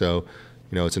lake. So,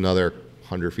 you know, it's another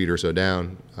 100 feet or so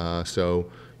down. So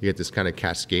you get this kind of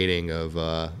cascading of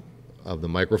the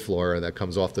microflora that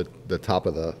comes off the top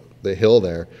of the hill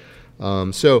there.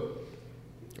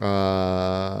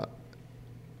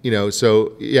 You know,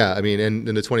 so yeah, I mean, and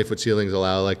the 20-foot ceilings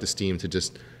allow like the steam to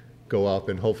just go up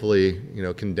and hopefully, you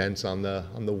know, condense on the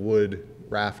wood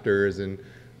rafters and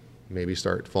maybe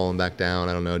start falling back down.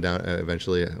 I don't know, down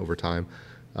eventually over time.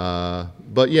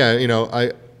 But yeah, you know,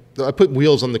 I put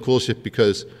wheels on the coolship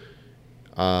because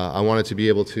I wanted to be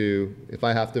able to, if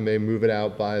I have to maybe move it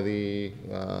out by the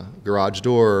garage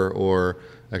door, or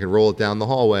I can roll it down the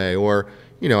hallway, or,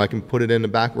 you know, I can put it in the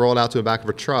back, roll it out to the back of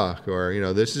a truck, or, you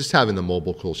know, this just having the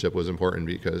mobile coolship was important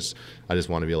because I just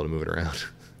want to be able to move it around.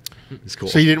 It's cool.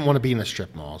 So you didn't want to be in a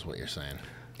strip mall, is what you're saying?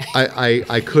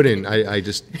 I couldn't. I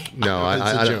just no.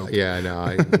 It's a joke. Yeah,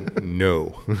 no.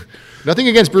 No. Nothing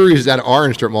against breweries that are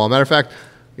in strip mall. Matter of fact,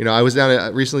 you know, I was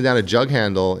recently down at Jug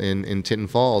Handle in Tinton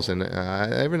Falls, and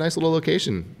I have a nice little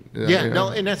location. Yeah, you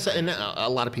know. no, and a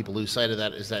lot of people lose sight of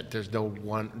that. Is that there's no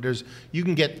one. You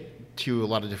can get to a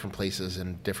lot of different places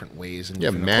in different ways. And yeah,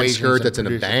 Manskirt that's in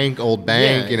a bank, old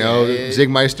bank. Yeah, you know,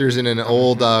 Zigmeister's in an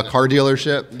old car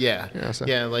dealership. Yeah, so.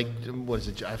 Yeah. Like what is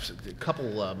it? I've a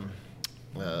couple.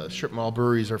 Strip mall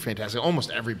breweries are fantastic.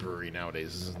 Almost every brewery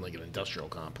nowadays is like an industrial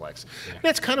complex. Yeah. And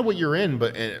that's kind of what you're in,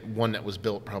 but one that was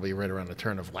built probably right around the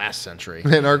turn of last century.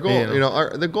 And our goal,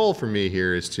 the goal for me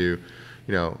here is to,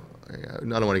 you know, I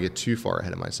don't want to get too far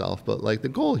ahead of myself, but like the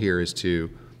goal here is to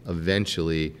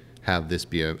eventually have this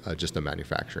be just a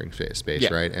manufacturing space,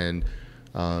 yeah. Right? And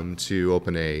to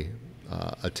open a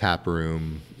tap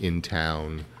room in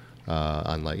town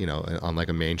on like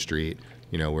a main street.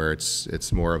 You know, where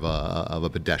it's more of a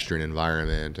pedestrian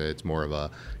environment. It's more of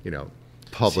a, you know,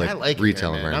 public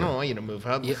retail environment. I don't want you to move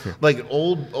up. Yeah. Like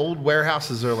old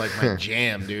warehouses are like my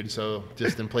jam, dude. So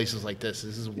just in places like this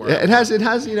is where it has.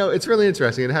 You know, it's really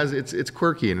interesting. It's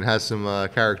quirky and it has some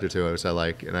character to it, which I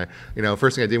like. And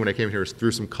first thing I did when I came here was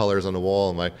threw some colors on the wall.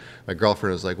 And my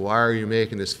girlfriend was like, "Why are you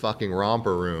making this fucking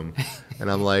romper room?" And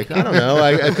I'm like, I don't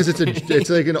know, because it's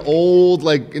like an old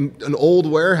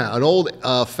warehouse, an old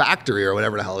factory or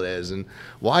whatever the hell it is, and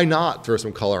why not throw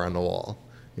some color on the wall,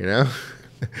 you know?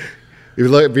 You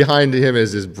look behind him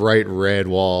is this bright red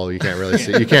wall. You can't really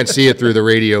see. You can't see it through the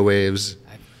radio waves.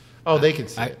 They can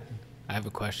see it. I have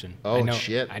a question.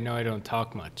 Shit! I know I don't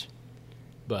talk much,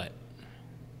 but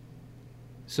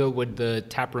so would the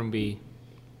tap room be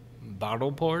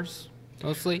bottle pours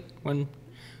mostly when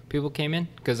people came in?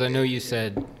 Because I know you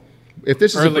said if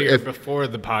this is earlier before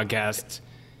the podcast.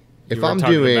 If I'm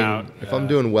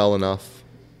doing well enough,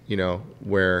 you know,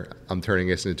 where I'm turning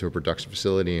this into a production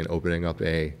facility and opening up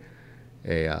a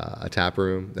tap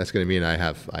room, that's going to mean I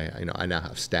now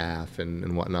have staff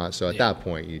and whatnot. So at that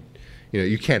point,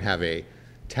 you can't have a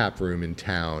tap room in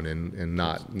town and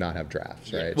not have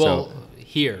drafts, right? Well,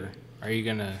 here, are you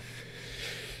gonna?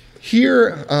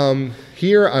 Here,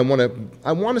 I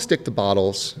want to stick to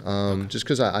bottles, just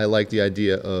because I like the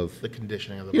idea of the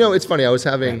conditioning of the. You know, it's funny. I was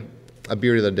having a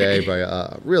beer the other day by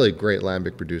a really great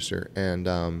lambic producer,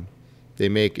 and they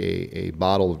make a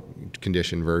bottle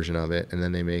conditioned version of it, and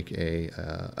then they make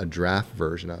a draft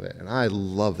version of it, and I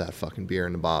love that fucking beer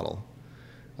in the bottle.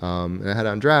 And I had it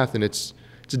on draft, and it's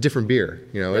a different beer.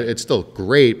 You know, it's still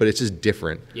great, but it's just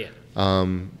different. Yeah.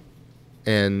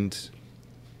 And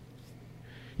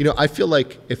you know, I feel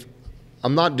like if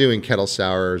I'm not doing kettle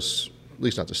sours, at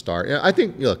least not to start. I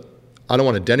think, look, I don't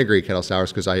want to denigrate kettle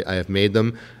sours because I have made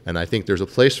them, and I think there's a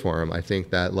place for them. I think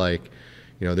that, like,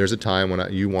 you know, there's a time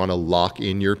when you want to lock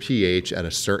in your pH at a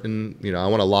certain, you know, I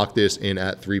want to lock this in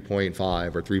at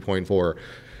 3.5 or 3.4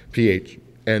 pH,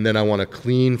 and then I want to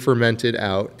clean ferment it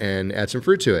out and add some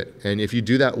fruit to it. And if you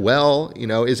do that well, you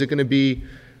know, is it going to be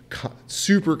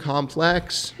super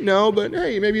complex. No, but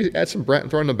hey, maybe add some Brett and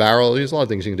throw it in the barrel. There's a lot of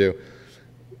things you can do.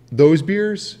 Those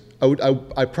beers,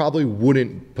 I probably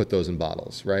wouldn't put those in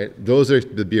bottles, right? Those are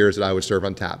the beers that I would serve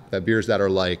on tap. That beers that are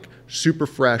like super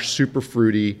fresh, super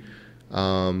fruity, that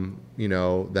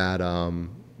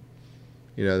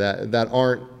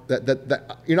aren't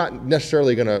that you're not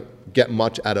necessarily going to get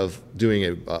much out of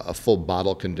doing a full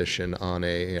bottle condition on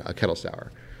a kettle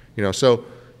sour, So,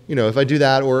 if I do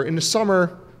that, or in the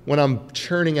summer when I'm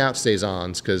churning out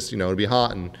saisons, because it'll be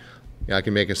hot and I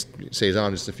can make a saison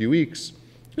in just a few weeks.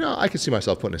 I could see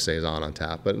myself putting a saison on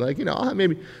tap, but maybe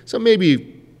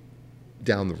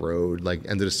down the road, like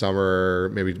end of the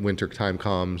summer, maybe winter time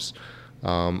comes,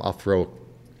 I'll throw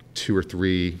 2 or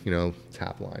 3,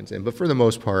 tap lines in. But for the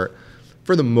most part,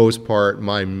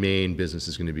 my main business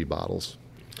is going to be bottles.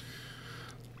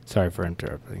 Sorry for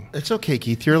interrupting. It's okay,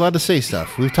 Keith. You're allowed to say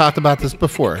stuff. We've talked about this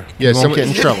before. Yeah, you won't get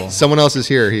in trouble. Someone else is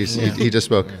here. He just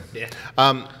spoke. Yeah.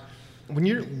 What do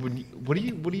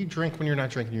you drink when you're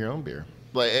not drinking your own beer?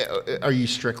 Like, are you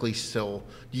strictly still?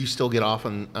 Do you still get off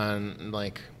on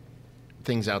like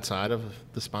things outside of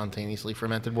the spontaneously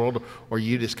fermented world, or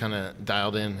you just kind of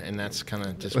dialed in and that's kind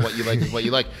of just what you like is what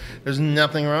you like? There's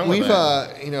nothing wrong with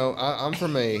that. I'm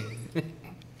from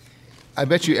I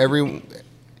bet you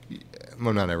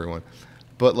well, not everyone,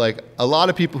 but like a lot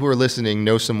of people who are listening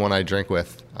know someone I drink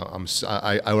with. I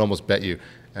would almost bet you,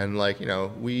 and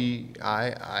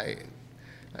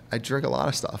I drink a lot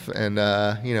of stuff, and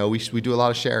we do a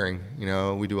lot of sharing.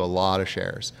 We do a lot of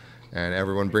shares, and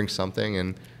everyone brings something,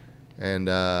 and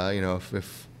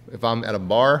if I'm at a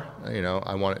bar,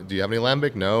 I want. Do you have any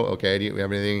lambic? No. Okay. Do you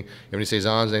have anything? You have any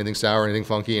saisons? Anything sour? Anything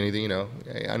funky? Anything?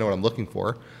 I know what I'm looking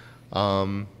for.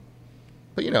 But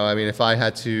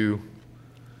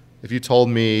if you told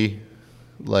me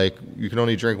like you can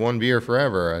only drink one beer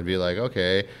forever, I'd be like,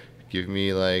 okay, give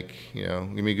me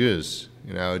goose.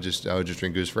 I would just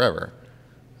drink goose forever.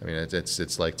 I mean,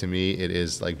 it's like, to me, it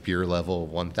is like beer level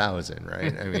 1000,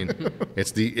 right? I mean,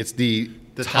 it's the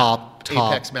top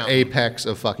apex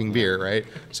of fucking beer, right?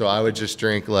 So I would just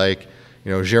drink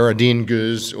Girardin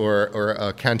Goose or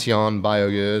a Cantillon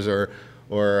Bio Goose or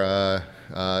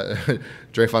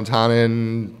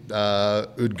Dreifontainen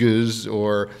Oud Goose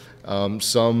or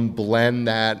some blend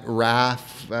that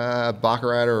Raff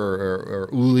Baccarat or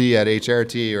Uli at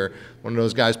HRT or one of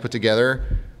those guys put together.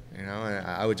 And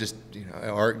I would just,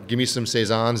 or give me some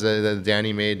saisons that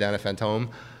Danny made down at Fantôme.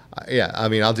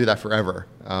 I'll do that forever.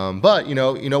 But you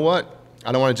know what?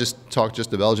 I don't want to just talk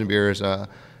the Belgian beers. I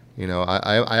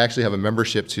actually have a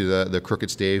membership to the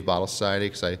Crooked Stave Bottle Society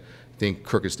because I think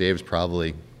Crooked Stave is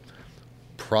probably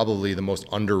the most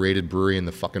underrated brewery in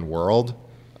the fucking world.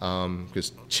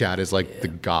 Because Chad is like the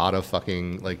god of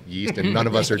fucking yeast, and none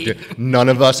of us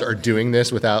are doing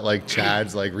this without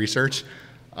Chad's research.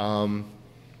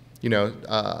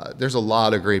 There's a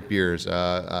lot of great beers.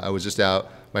 I was just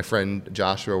out. My friend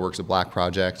Joshua works at Black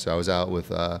Project, so I was out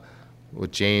with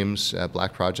James at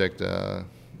Black Project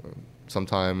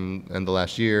sometime in the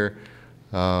last year.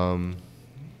 I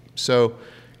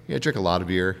drink a lot of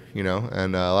beer,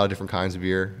 and a lot of different kinds of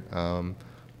beer.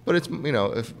 But it's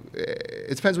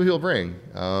it depends what people bring.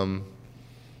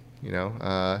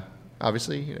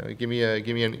 Obviously, give me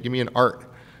an art.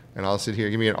 And I'll sit here,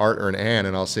 give me an art or an Ann,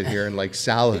 and I'll sit here and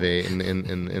salivate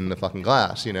in the fucking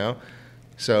glass,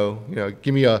 So,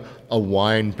 give me a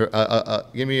wine,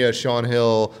 give me a Sean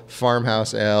Hill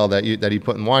farmhouse ale that you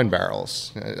put in wine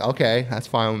barrels. Okay, that's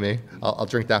fine with me. I'll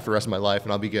drink that for the rest of my life,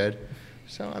 and I'll be good.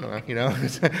 So I don't know,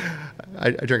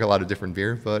 I drink a lot of different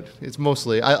beer, but it's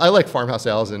mostly I like farmhouse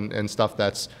ales and stuff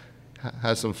that's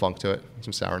has some funk to it,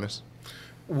 some sourness.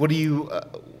 What do you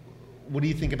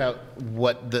think about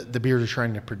what the beers are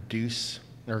trying to produce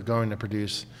or going to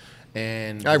produce?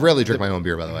 And I rarely drink my own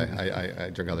beer, by the way. I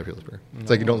drink other people's beer. It's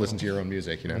like you don't listen to your own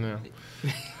music, No.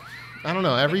 I don't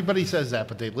know. Everybody says that,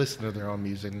 but they listen to their own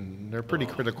music, and they're pretty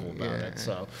critical about it.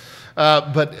 So,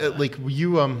 what do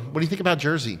you think about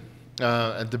Jersey?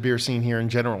 The beer scene here in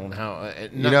general, and how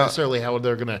not necessarily how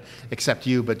they're going to accept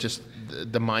you, but just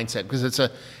the mindset, because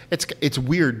it's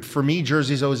weird for me.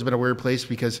 Jersey's always been a weird place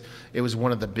because it was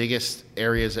one of the biggest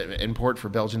areas of import for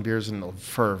Belgian beers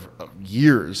for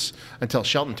years until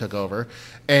Shelton took over,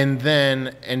 and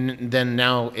then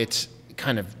now it's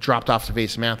kind of dropped off the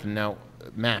face map, and now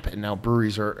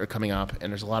breweries are coming up,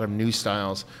 and there's a lot of new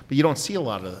styles, but you don't see a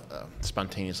lot of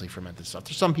spontaneously fermented stuff.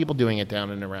 There's some people doing it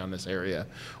down and around this area.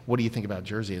 What do you think about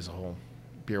Jersey as a whole,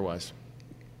 beer-wise?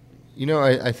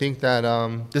 I think that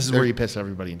this is where you piss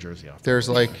everybody in Jersey off. There's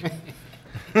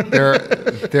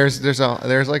there's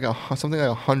like something like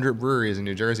 100 breweries in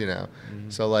New Jersey now.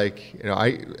 So like, you know,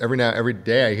 every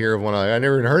day I hear of one. I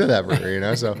never even heard of that brewery, you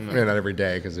know. So not every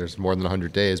day because there's more than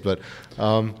 100 days, but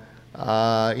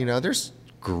you know, there's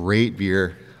great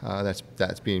beer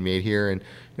that's being made here, and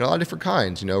you know, a lot of different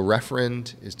kinds. You know,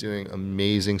 Referend is doing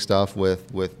amazing stuff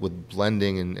with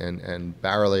blending and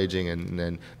barrel aging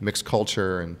and mixed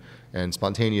culture and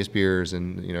spontaneous beers,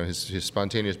 and you know, his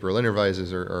spontaneous Berliner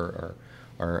Weisses are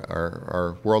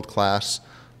world class.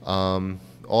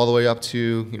 All the way up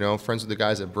to, you know, friends with the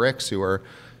guys at Bricks who are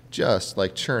just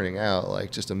like churning out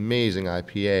like just amazing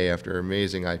IPA after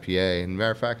amazing IPA. And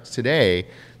matter of fact, today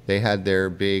they had their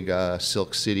big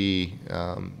Silk City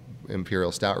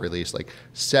Imperial Stout release, like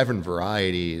 7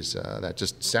 varieties that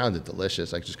just sounded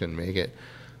delicious. I just couldn't make it.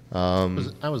 I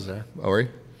was there. Oh, were you?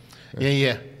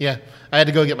 Yeah. I had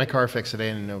to go get my car fixed today,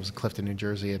 and it was Clifton, New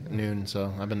Jersey at noon,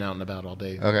 so I've been out and about all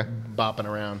day, bopping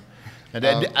around. And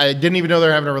I didn't even know they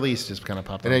were having a release, just kind of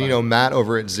popped up. And then, you know, Matt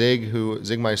over at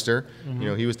Zigmeister, you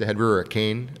know, he was the head brewer at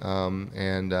Kane,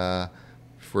 and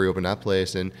before he opened that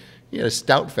place. And he had a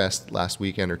Stout Fest last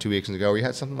weekend or 2 weeks ago where he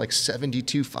had something like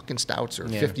 72 fucking stouts or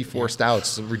 54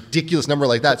 stouts, a ridiculous number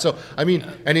like that. So, I mean,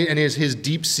 and his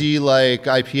Deep Sea, like,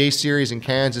 IPA series in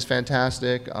cans is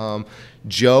fantastic.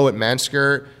 Joe at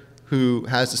Manskirt, who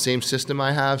has the same system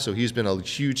I have, so he's been a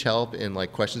huge help in,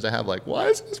 like, questions I have, like, why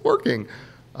is this working?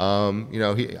 You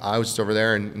know, I was just over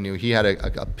there, and you know, he had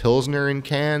a Pilsner in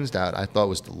cans that I thought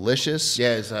was delicious.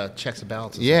 Yeah, it's checks and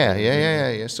balances.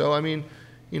 Yeah. So I mean,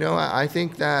 you know, I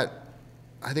think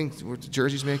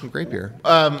Jersey's making great beer.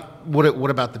 What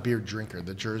about the beer drinker,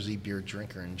 the Jersey beer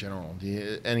drinker in general?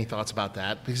 Any thoughts about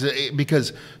that?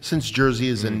 Because since Jersey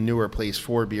is a newer place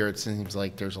for beer, it seems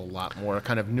like there's a lot more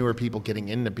kind of newer people getting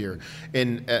into beer.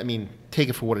 And I mean, take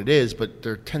it for what it is, but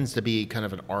there tends to be kind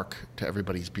of an arc to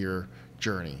everybody's beer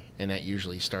journey, and that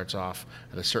usually starts off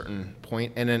at a certain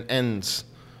point and then ends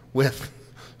with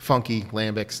funky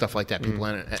lambic stuff like that.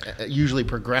 People usually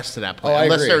progress to that point,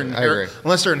 unless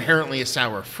they're inherently a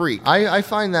sour freak. I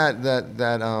find that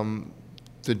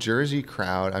the Jersey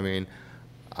crowd, I mean,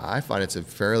 I find it's a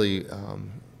fairly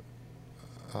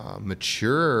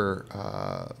mature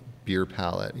beer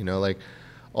palate. You know, like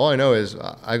all I know is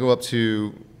I go up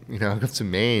to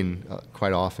Maine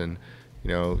quite often. You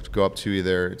know, go up to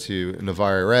either to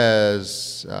Navarre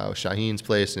Rez, Shaheen's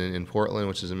place in Portland,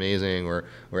 which is amazing, or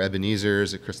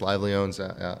Ebenezer's at Chris Lively-owns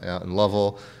out in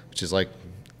Lovell, which is like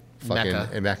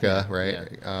fucking Mecca,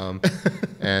 right?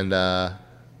 Yeah.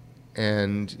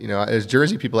 And you know, there's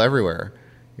Jersey people everywhere.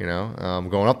 You know, I'm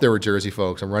going up there with Jersey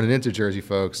folks. I'm running into Jersey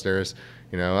folks. There's,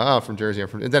 you know, from Jersey. I'm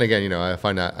from. And then again, you know, I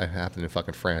find that I happen in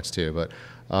fucking France too. But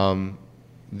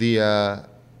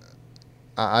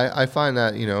I find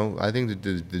that, you know, I think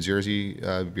the Jersey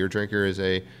beer drinker is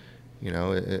a, you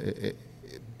know,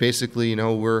 basically, you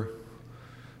know,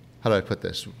 how do I put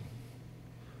this?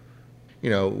 You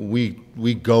know, we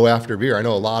go after beer. I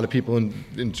know a lot of people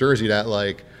in Jersey that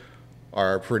like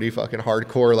are pretty fucking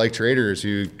hardcore like traders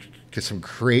who get some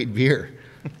great beer.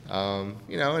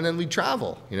 You know, and then we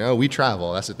travel. You know,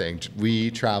 That's the thing.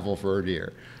 We travel for a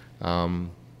beer.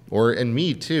 And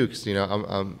me too, because you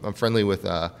know I'm friendly with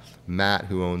Matt,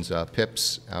 who owns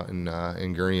Pips out in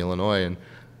Gurnee, Illinois, and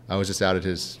I was just out at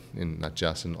in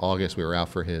August. We were out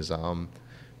for his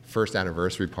first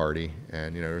anniversary party,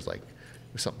 and you know, there was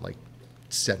something like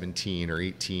 17 or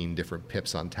 18 different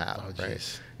Pips on tap,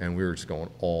 right? And we were just going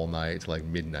all night to like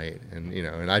midnight, and you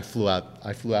know, and I flew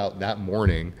out that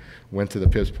morning, went to the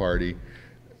Pips party,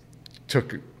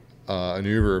 took an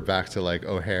Uber back to like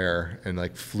O'Hare, and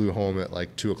like flew home at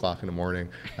like 2:00 in the morning.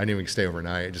 I didn't even stay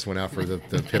overnight. I just went out for the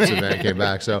Pips event, came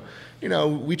back. So, you know,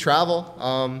 we travel.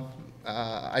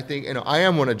 I think, you know, I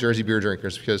am one of Jersey beer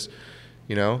drinkers because,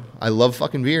 you know, I love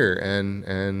fucking beer,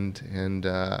 and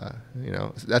you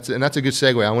know, that's a good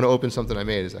segue. I want to open something I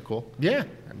made. Is that cool? Yeah,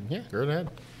 go ahead.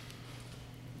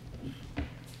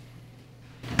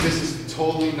 This is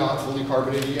totally not fully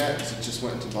carbonated yet because it just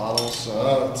went into bottles.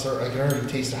 So. I can already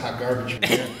taste the hot garbage from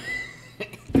here.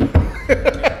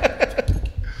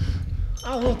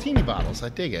 Little teeny bottles. I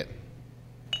dig it.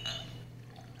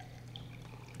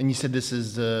 And you said this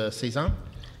is Saison?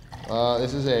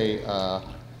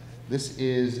 This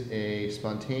is a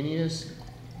spontaneous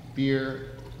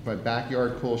beer by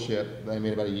Backyard Coolship that I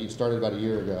made started about a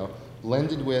year ago.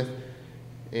 Blended with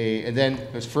and then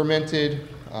it was fermented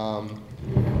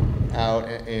out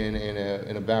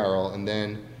in a barrel, and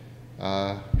then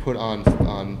put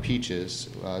on peaches,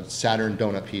 Saturn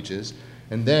donut peaches,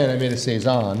 and then I made a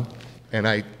Saison, and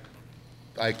I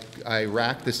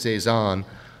racked the Saison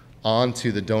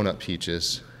onto the donut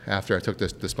peaches, after I took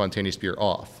the spontaneous beer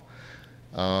off.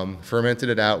 Fermented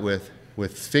it out with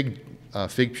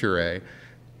fig puree.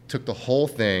 Took the whole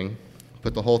thing,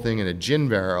 put the whole thing in a gin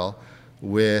barrel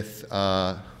with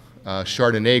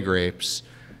Chardonnay grapes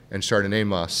and Chardonnay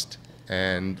must,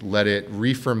 and let it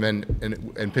re-ferment,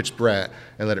 and pitched Brett,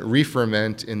 and let it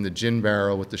re-ferment in the gin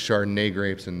barrel with the Chardonnay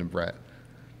grapes and the Brett.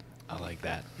 I like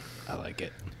that. I like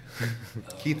it.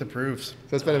 Keith approves.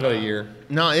 So it's been about a year.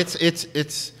 No,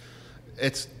 it's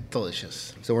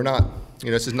delicious. So we're not,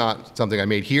 this is not something I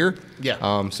made here.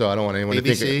 Yeah. So I don't want anyone to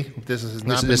ABC, think this is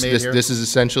not been made here. This is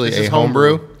essentially This a is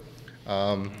homebrew.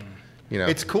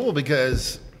 It's cool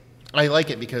because I like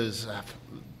it because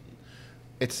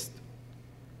it's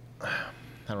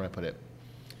how do I put it?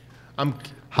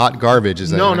 Hot garbage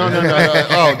is that? No.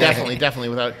 Oh, definitely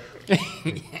without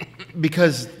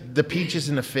because the peaches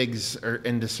and the figs are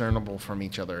indiscernible from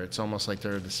each other. It's almost like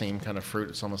they're the same kind of fruit.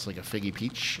 It's almost like a figgy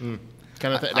peach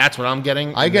kind of thing. That's what I'm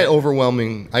getting. I get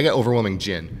overwhelming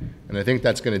gin, and I think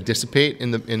that's going to dissipate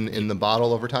in the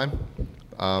bottle over time.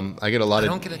 I get a lot I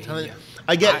of. don't get a ton of.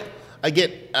 I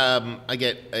get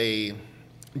a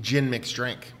gin mixed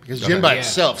drink because gin by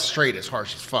itself straight is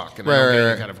harsh as fuck, and I don't get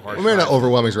any kind of harsh. Well, maybe not vibes.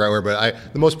 overwhelming is the right word,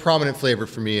 but the most prominent flavor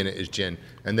for me in it is gin,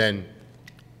 and then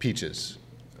peaches,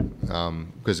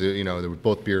 because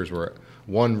both beers were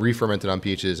one re-fermented on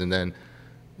peaches, and then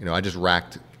I just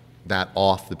racked that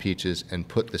off the peaches and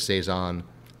put the saison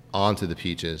onto the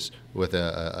peaches with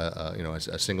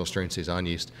a single strain saison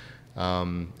yeast,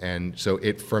 and so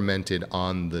it fermented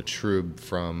on the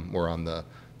trub on the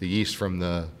yeast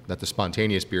that the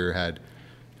spontaneous beer had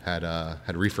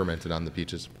re-fermented on the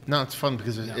peaches. No, it's fun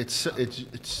because it's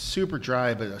super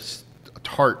dry, but it's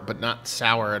tart, but not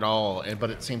sour at all. But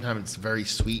at the same time, it's very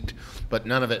sweet. But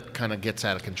none of it kind of gets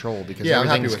out of control because I'm happy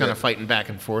everything's with kind it. of fighting back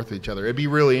and forth with each other. It'd be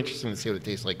really interesting to see what it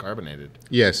tastes like carbonated.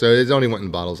 Yeah, so it only went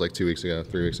in bottles like 3 weeks ago. So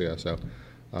It's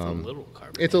a little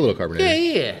carbonated. it's a little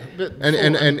carbonated. Yeah. But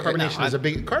And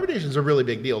carbonation is a really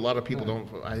big deal. A lot of people don't.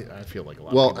 I feel like a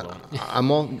lot Well, of people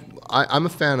don't. I'm a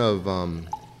fan of.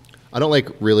 I don't like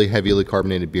really heavily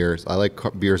carbonated beers. I like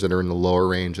beers that are in the lower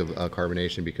range of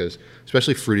carbonation because,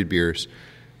 especially fruited beers,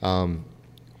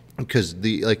 because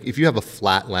if you have a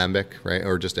flat lambic, right,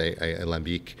 or just a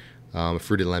lambic, a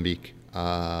fruited lambic,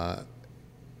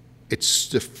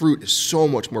 the fruit is so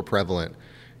much more prevalent,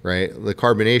 right? The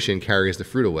carbonation carries the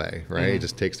fruit away, right? It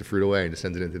just takes the fruit away and just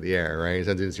sends it into the air, right? It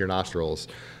sends it into your nostrils.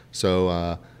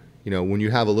 So, when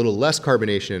you have a little less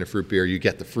carbonation in a fruit beer, you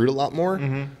get the fruit a lot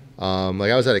more.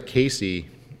 Like I was at a Casey,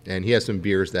 and he has some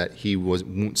beers that he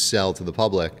won't sell to the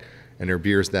public, and they're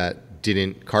beers that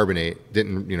didn't carbonate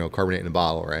in a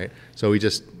bottle, right? So he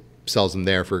just sells them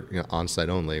there for on-site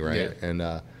only, right? Yeah. And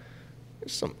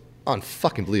some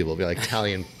unfucking believable, be like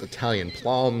Italian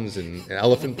plums and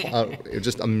elephant,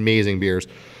 just amazing beers.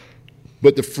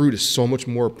 But the fruit is so much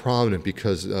more prominent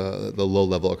because the low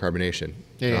level of carbonation.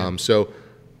 Yeah. So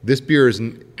this beer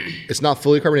it's not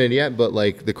fully carbonated yet, but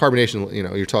like the carbonation,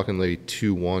 you're talking maybe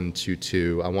 2.1,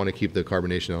 2.2. I want to keep the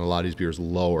carbonation on a lot of these beers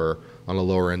lower, on the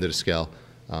lower end of the scale.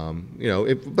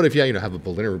 But if you have a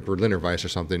Berliner Weiss or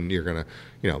something, you're gonna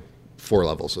 4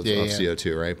 levels of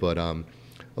CO2, right? But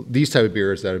these type of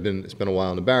beers that it's been a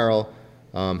while in the barrel,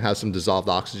 have some dissolved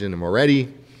oxygen in them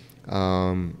already.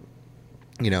 I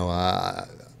don't want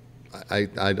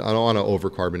to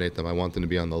overcarbonate them. I want them to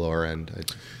be on the lower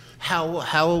end. How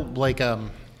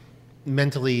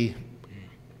mentally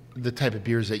the type of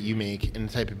beers that you make and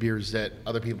the type of beers that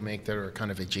other people make that are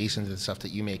kind of adjacent to the stuff that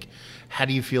you make, how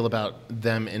do you feel about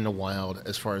them in the wild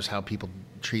as far as how people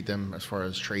treat them as far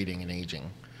as trading and aging?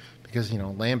 Because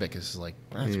lambic is like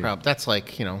that's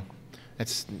like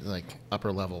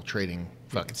upper level trading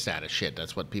fucking status shit.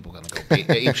 That's what people gonna go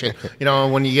ape shit.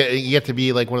 When you get to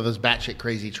be like one of those batshit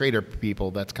crazy trader people,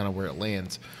 that's kind of where it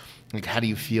lands. Like, how do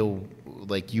you feel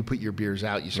like you put your beers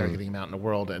out, you start getting them out in the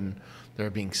world, and they're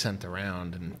being sent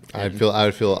around? And I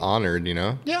would feel honored,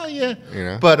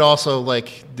 Yeah. But also,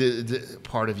 like, the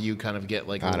part of you kind of get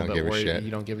like a little bit worried. Shit.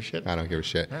 You don't give a shit? I don't give a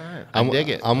shit. All right. I dig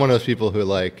it. I'm one of those people who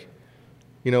like,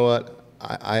 you know what?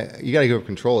 You got to give up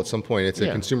control at some point. It's a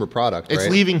consumer product, It's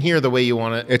right? leaving here the way you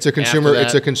want it. It's a consumer. After that-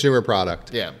 It's a consumer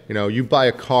product. Yeah. You buy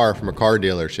a car from a car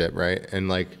dealership, right? And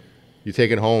like, you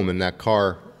take it home, and that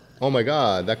car. Oh my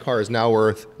God, that car is now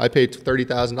worth. I paid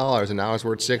 $30,000, and now it's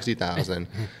worth $60,000.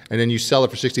 And then you sell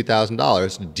it for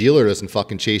 $60,000. The dealer doesn't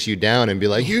fucking chase you down and be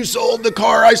like, "You sold the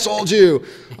car I sold you.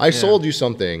 I sold you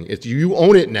something. You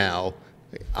own it now.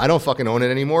 I don't fucking own it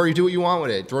anymore. You do what you want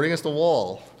with it. Throw it against the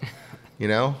wall."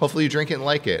 Hopefully you drink it and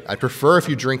like it. I prefer if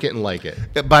you drink it and like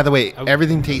it. By the way,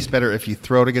 everything tastes better if you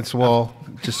throw it against the wall.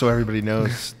 Just so everybody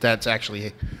knows, that's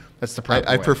actually That's the proper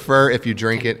I way. prefer if you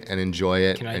drink it and enjoy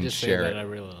it Can I and just say share that it. I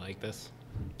really like this?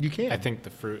 You can. I think the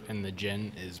fruit and the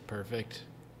gin is perfect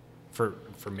for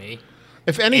me.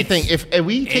 If anything, It's- if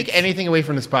we take it's- anything away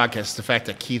from this podcast, it's the fact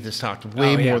that Keith has talked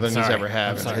way Oh, yeah, more I'm than he's sorry. ever had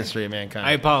I'm in the sorry. history of mankind.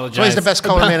 I apologize. So he's the best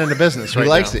color man in the business, right He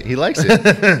likes now. it. He likes it.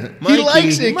 He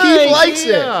likes it. Keith likes it.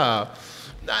 Yeah.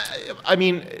 I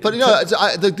mean, But you know,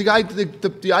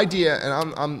 the idea,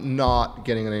 and I'm not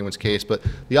getting on anyone's case, but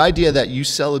the idea that you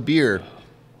sell a beer,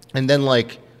 and then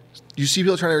like you see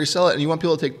people trying to resell it, and you want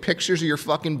people to take pictures of your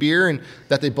fucking beer and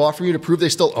that they bought from you to prove they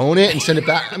still own it and send it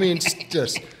back. I mean,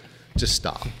 just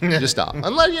stop, just stop.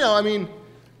 Unless I mean,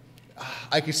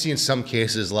 I could see in some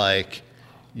cases like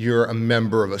you're a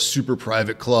member of a super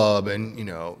private club, and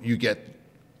you get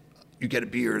a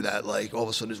beer that like all of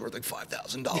a sudden is worth like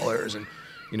 $5,000 and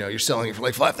you're selling it for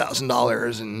like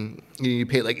 $5,000 and you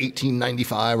pay like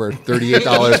 $18.95 or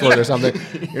 $38 for it or something.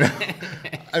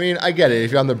 I mean, I get it.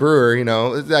 If you're on the brewer,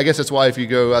 I guess that's why if you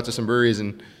go out to some breweries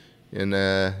and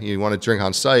you want to drink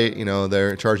on site,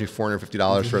 they're charging you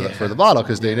 $450 for the bottle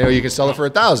because they know you can sell it for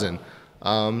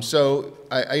 $1,000. So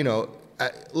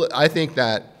I think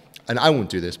that, and I wouldn't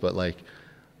do this, but like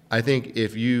I think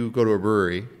if you go to a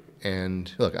brewery.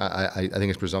 And look, I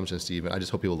think it's presumption, Steve. I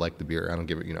just hope people like the beer. I don't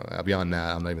give it, beyond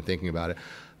that, I'm not even thinking about it.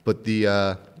 But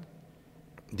the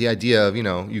idea of,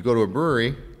 you go to a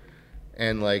brewery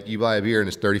and like you buy a beer and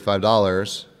it's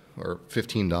 $35 or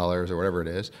 $15 or whatever it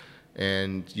is,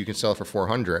 and you can sell it for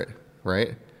 $400,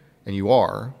 right? And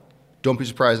don't be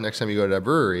surprised the next time you go to that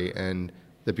brewery and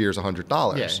the beer's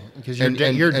 $100. yeah, because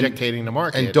you're dictating the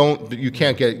market. And you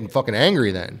can't get fucking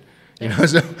angry then.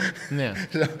 So, Yeah.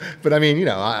 But I mean,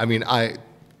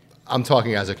 I'm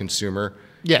talking as a consumer.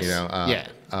 Yes.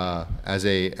 Yeah.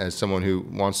 As someone who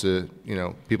wants to,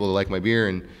 people to like my beer,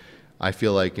 and I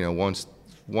feel like, once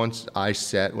I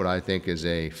set what I think is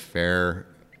a fair,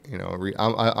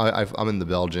 I'm in the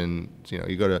Belgian.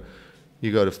 You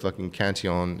go to fucking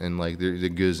Cantillon and like the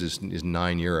goose is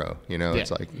 €9. It's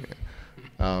like,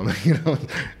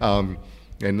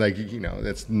 and like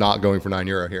that's not going for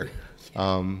 €9 here.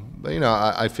 But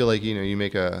I feel like you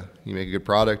make a good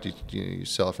product, you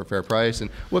sell it for a fair price,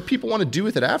 and what people want to do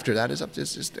with it after that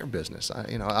is their business. I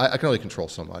can only control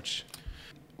so much.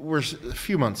 We're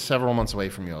several months away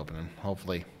from you opening.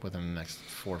 Hopefully, within the next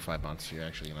 4 or 5 months, you're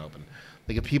actually going to open.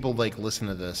 Like if people like listen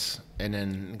to this and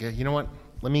then go, you know what?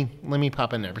 Let me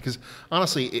pop in there because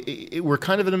honestly, we're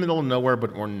kind of in the middle of nowhere,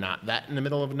 but we're not that in the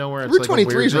middle of nowhere. It's Route like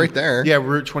 23 is right there. Yeah,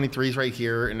 Route 23 is right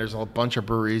here, and there's a bunch of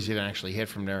breweries you can actually hit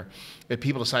from there. If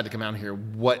people decide to come out here,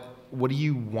 what do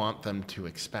you want them to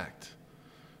expect?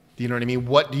 Do you know what I mean?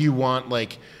 What do you want?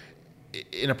 Like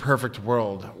in a perfect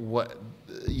world,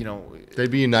 They'd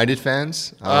be United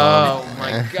fans. Oh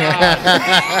my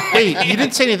God! Wait, you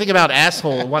didn't say anything about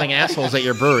wanting assholes at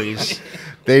your breweries.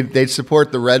 They'd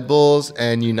support the Red Bulls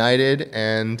and United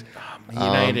and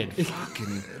United.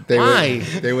 Fucking. Why?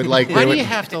 Why do you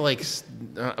have to like?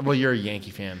 Well, you're a Yankee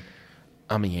fan.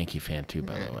 I'm a Yankee fan too,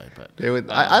 by the way. But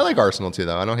I like Arsenal too,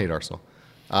 though. I don't hate Arsenal.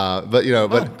 But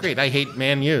great. I hate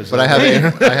Man U's. But I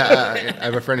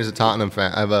have a friend who's a Tottenham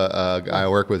fan. I have a guy I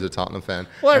work with who's a Tottenham fan.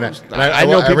 Well, I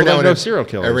know people that know serial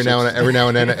killers. Every now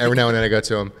and then I go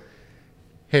to him.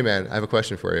 Hey man, I have a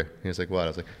question for you. He's like, what? I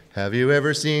was like, have you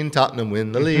ever seen Tottenham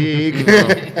win the league?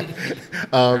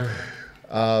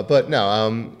 But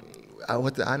no,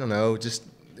 I don't know. Just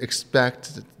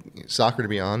expect soccer to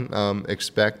be on.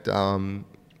 Expect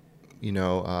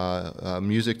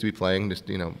music to be playing.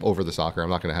 Just over the soccer. I'm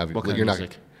not going to have. What kind you're of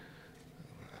music?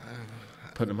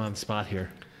 Putting them on the spot here.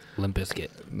 Limp Bizkit.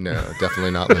 No,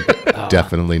 definitely not Limp.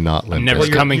 Definitely not Limp. I'm never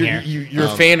Bizkit. coming here. You're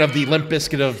a fan of the Limp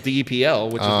Bizkit of the EPL,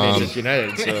 which is Manchester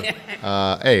United. So.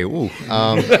 Hey, ooh.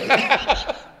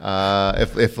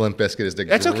 If Limp Bizkit is the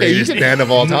That's okay. greatest band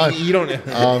of all time. You don't.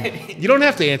 You don't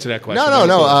have to answer that question. No.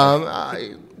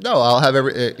 No, I'll have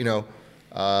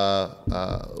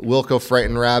Wilco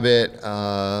Frightened Rabbit.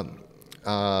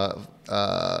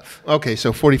 Okay,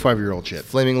 so 45-year-old shit.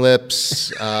 Flaming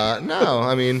Lips. No,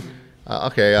 I mean,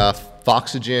 okay.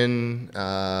 Foxygen.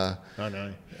 Oh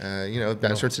no.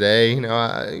 Bands from today.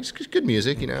 It's good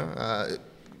music.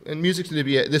 And music's going to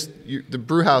be the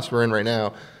brew house we're in right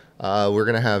now. We're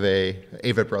going to have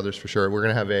Avett Brothers for sure. We're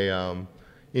going to have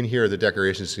in here the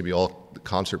decorations is going to be all the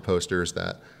concert posters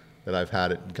that I've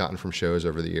gotten from shows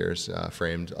over the years,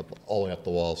 framed up all the way up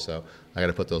the wall. So I got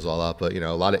to put those all up. But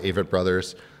a lot of Avett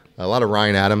Brothers, a lot of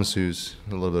Ryan Adams, who's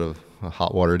a little bit of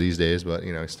hot water these days. But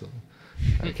still,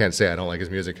 I can't say I don't like his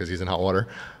music because he's in hot water.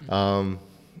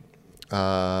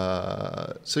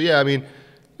 So yeah, I mean,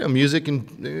 music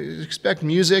and expect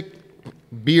music,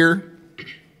 beer,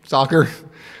 soccer,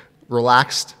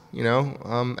 relaxed,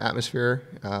 atmosphere.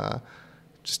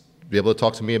 Just be able to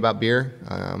talk to me about beer.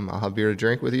 I'll have beer to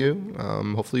drink with you.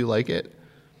 Hopefully you like it.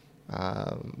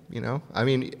 I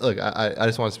mean, look, I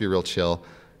just want it to be real chill.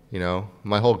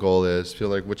 My whole goal is feel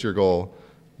like, what's your goal?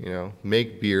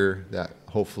 Make beer that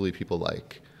hopefully people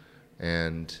like,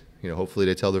 and hopefully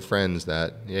they tell their friends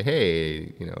that, yeah,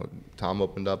 hey, Tom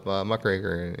opened up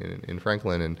Muckraker in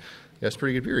Franklin, and yeah, it's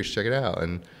pretty good beer. You should check it out.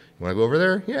 And you want to go over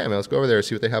there? Yeah, man, let's go over there and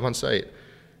see what they have on site.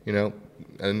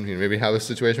 And maybe have a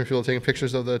situation where people are taking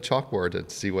pictures of the chalkboard to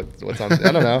see what's on.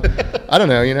 I don't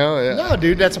know. No,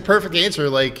 dude, that's a perfect answer.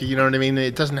 Like, you know what I mean?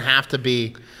 It doesn't have to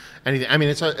be anything. I mean,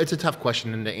 it's a tough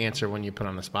question to answer when you put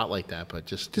on the spot like that, but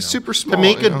just super small, to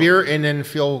make good beer and then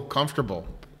feel comfortable.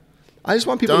 I just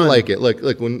want people to like it.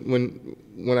 Look,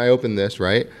 when I open this,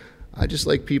 right? I just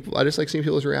like seeing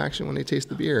people's reaction when they taste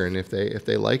the beer, and if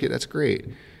they like it, that's great.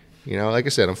 Like I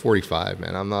said, I'm 45,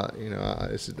 man. I'm not,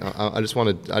 I just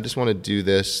want to do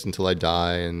this until I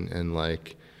die, and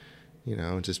like,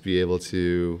 just be able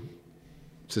to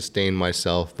sustain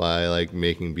myself by like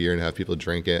making beer and have people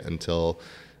drink it until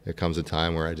it comes a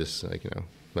time where I just like,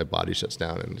 my body shuts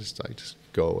down and just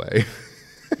go away.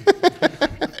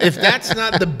 If that's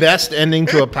not the best ending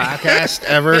to a podcast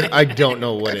ever, I don't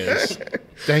know what is.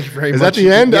 Thank you very much. Is that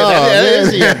the end? Yeah, that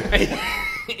is the end.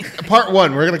 Part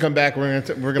one. We're gonna come back. We're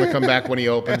gonna come back when he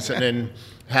opens, and then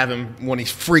have him when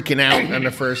he's freaking out on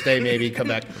the first day. Maybe come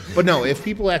back. But no, if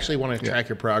people actually want to track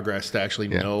your progress to actually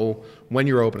know when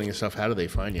you're opening and stuff, how do they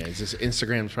find you? Is this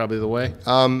Instagram's probably the way?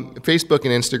 Facebook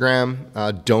and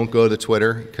Instagram. Don't go to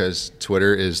Twitter, because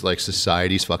Twitter is like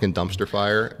society's fucking dumpster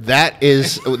fire. That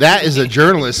is a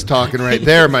journalist talking right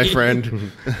there, my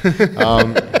friend.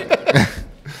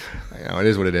 It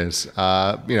is what it is.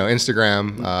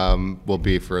 Instagram will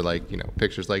be for like,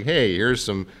 pictures like, hey, here's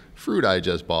some fruit I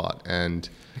just bought. And,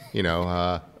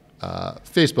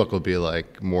 Facebook will be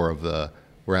like more of the,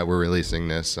 we're releasing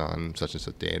this on such and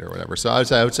such date or whatever. So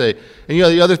I would say, and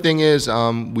the other thing is,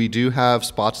 we do have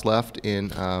spots left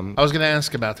in. I was going to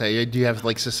ask about that. Do you have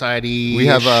like society? We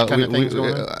have kind of things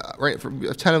going on?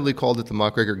 I've tentatively called it the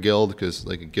Muckraker Guild, because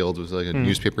like a guild was like a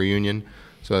newspaper union,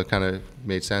 so it kind of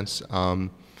made sense.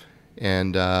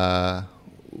 And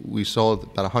we sold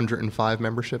about 105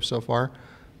 memberships so far.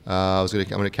 I'm going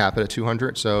to cap it at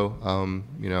 200. So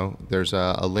there's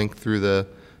a link through the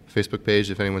Facebook page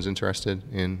if anyone's interested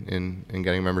in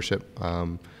getting a membership.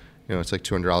 It's like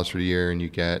 $200 for the year, and you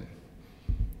get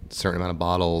a certain amount of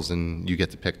bottles, and you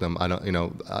get to pick them. I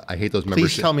hate those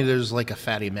memberships. Please tell me there's like a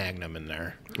fatty Magnum in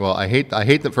there. Well, I hate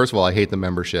the. First of all, I hate the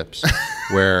memberships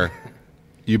where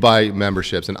you buy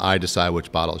memberships and I decide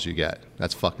which bottles you get.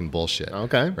 That's fucking bullshit.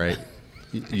 Okay. Right?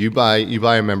 You buy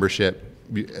a membership,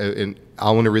 and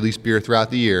I want to release beer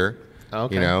throughout the year.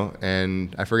 Okay.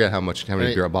 And I forget how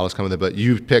many beer bottles come with it, but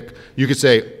you could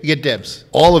say, you get dibs.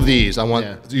 All of these, I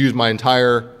want to use my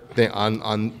entire thing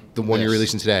on the one you're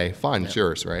releasing today. Fine, it's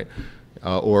yours, right?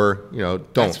 Or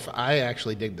don't. I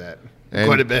actually dig that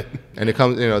quite a bit. And it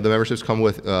comes, the memberships come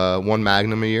with one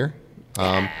Magnum a year.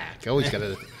 Always got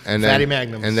a and fatty then,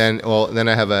 Magnums. And then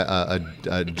I have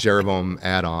a Jeroboam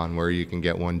add-on where you can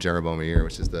get one Jeroboam a year,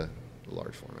 which is the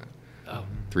large format.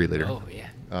 3 liter. Oh yeah.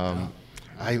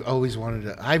 I always wanted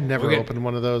to. I've never opened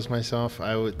one of those myself.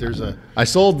 I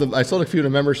sold a few of the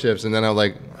memberships, and then I was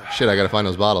like, shit, I got to find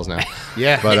those bottles now.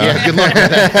 Yeah. But good luck with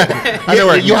that. I know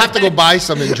where you'll have to go buy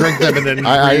some and drink them, and then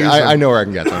I know where I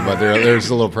can get them, but they're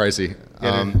just a little pricey.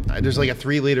 There's like a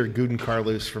 3-liter Guten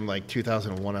Carlus from like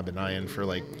 2001 I've been eyeing for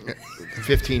like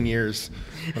 15 years,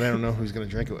 but I don't know who's going to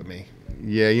drink it with me.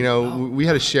 Yeah, we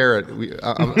had to share it. We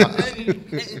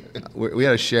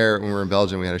had to share when we were in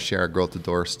Belgium. We had to share a Grote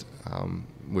Dorst,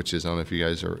 which is, I don't know if you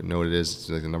guys know what it is.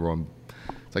 It's like the number one.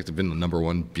 It's like been the number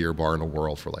one beer bar in the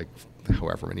world for like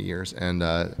however many years, and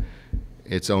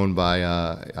it's owned by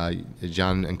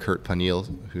Jan and Kurt Paniel,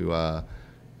 who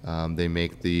they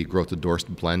make the Grote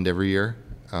Dorst blend every year.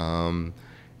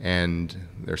 And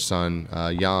their son,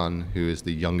 Jan, who is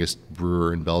the youngest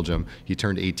brewer in Belgium, he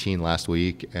turned 18 last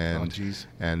week, and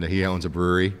he owns a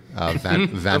brewery, Van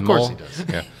Of course he does.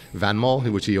 Yeah, Van Mol,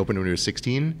 which he opened when he was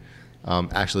 16.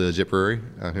 Actually, a legit brewery.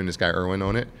 Him and this guy Erwin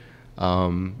own it.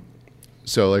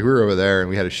 So like we were over there, and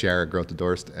we had to share a Grote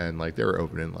Dorst, and like they were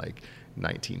opening like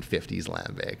 1950s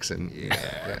Lambics, and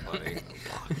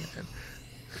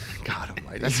God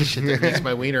almighty. That's the shit that makes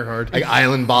my wiener hard. Like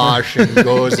Island Bosch and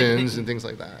Gozens and things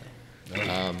like that.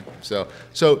 So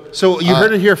you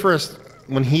heard it here first.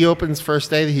 When he opens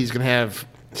first day, he's going to have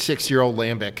 6-year-old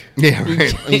Lambic. Yeah,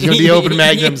 right. He's going to be open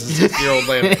Magnums and 6-year-old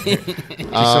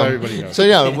Lambic. So everybody knows.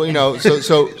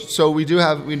 So yeah, so we do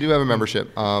have a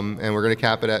membership, and we're going to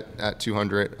cap it at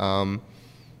 200.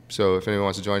 So if anyone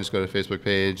wants to join, just go to the Facebook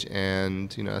page, and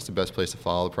that's the best place to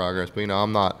follow the progress. But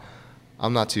I'm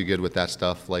not too good with that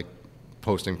stuff, like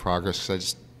posting progress. 'Cause I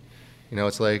just,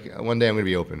 it's like one day I'm going to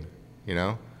be open.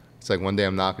 It's like one day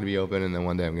I'm not going to be open, and then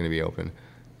one day I'm going to be open,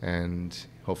 and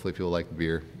hopefully people like the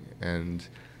beer. And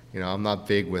I'm not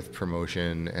big with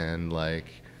promotion and like.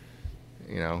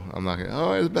 I'm not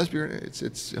gonna. It's the best beer.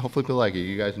 It's. Hopefully people like it.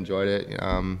 You guys enjoyed it.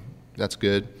 That's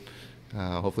good.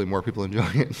 Hopefully more people enjoy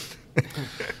it.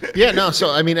 Yeah, no. So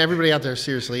I mean, everybody out there,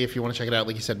 seriously, if you want to check it out,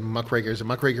 like you said, Muckraker's a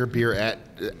Muckraker Beer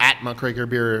at Muckraker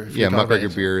Beer. Yeah, Muckraker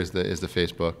Beer is the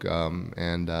Facebook,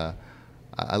 and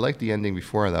I like the ending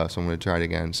before though, so I'm going to try it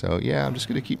again. So yeah, I'm just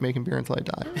going to keep making beer until I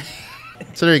die.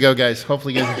 So there you go, guys.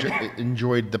 Hopefully you guys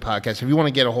enjoyed the podcast. If you want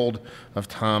to get a hold of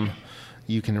Tom,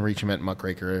 you can reach him at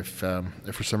Muckraker. If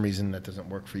for some reason that doesn't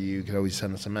work for you, you can always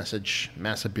send us a message,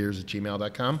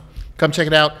 massivebeers@gmail.com. Come check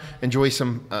it out. Enjoy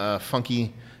some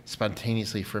funky,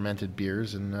 spontaneously fermented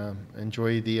beers, and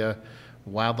enjoy the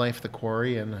wildlife, the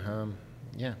quarry, and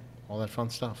all that fun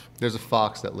stuff. There's a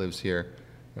fox that lives here,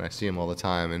 and I see him all the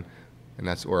time, and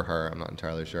that's, or her, I'm not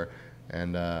entirely sure,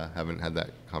 and haven't had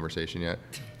that conversation yet.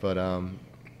 But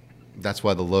that's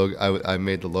why the logo, I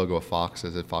made the logo a fox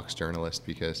as a Fox journalist,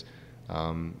 because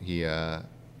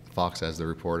Fox as the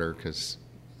reporter, because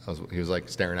he was like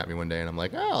staring at me one day, and I'm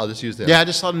like, I'll just use this. Yeah, I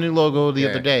just saw the new logo the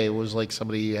other day. It was like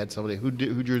somebody who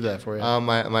drew that for you.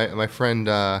 My friend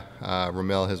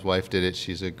Ramil, his wife, did it.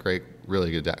 She's a great,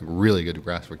 really good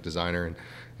graphic designer,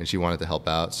 and she wanted to help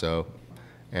out. So,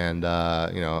 and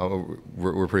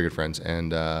we're pretty good friends,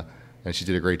 and she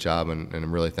did a great job, and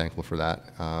I'm really thankful for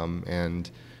that.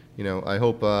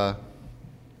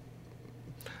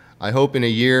 I hope in a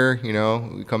year,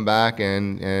 we come back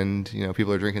and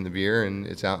people are drinking the beer and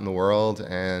it's out in the world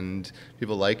and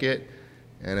people like it.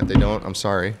 And if they don't, I'm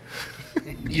sorry.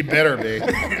 You better be.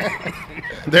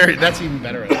 That's even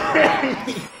better.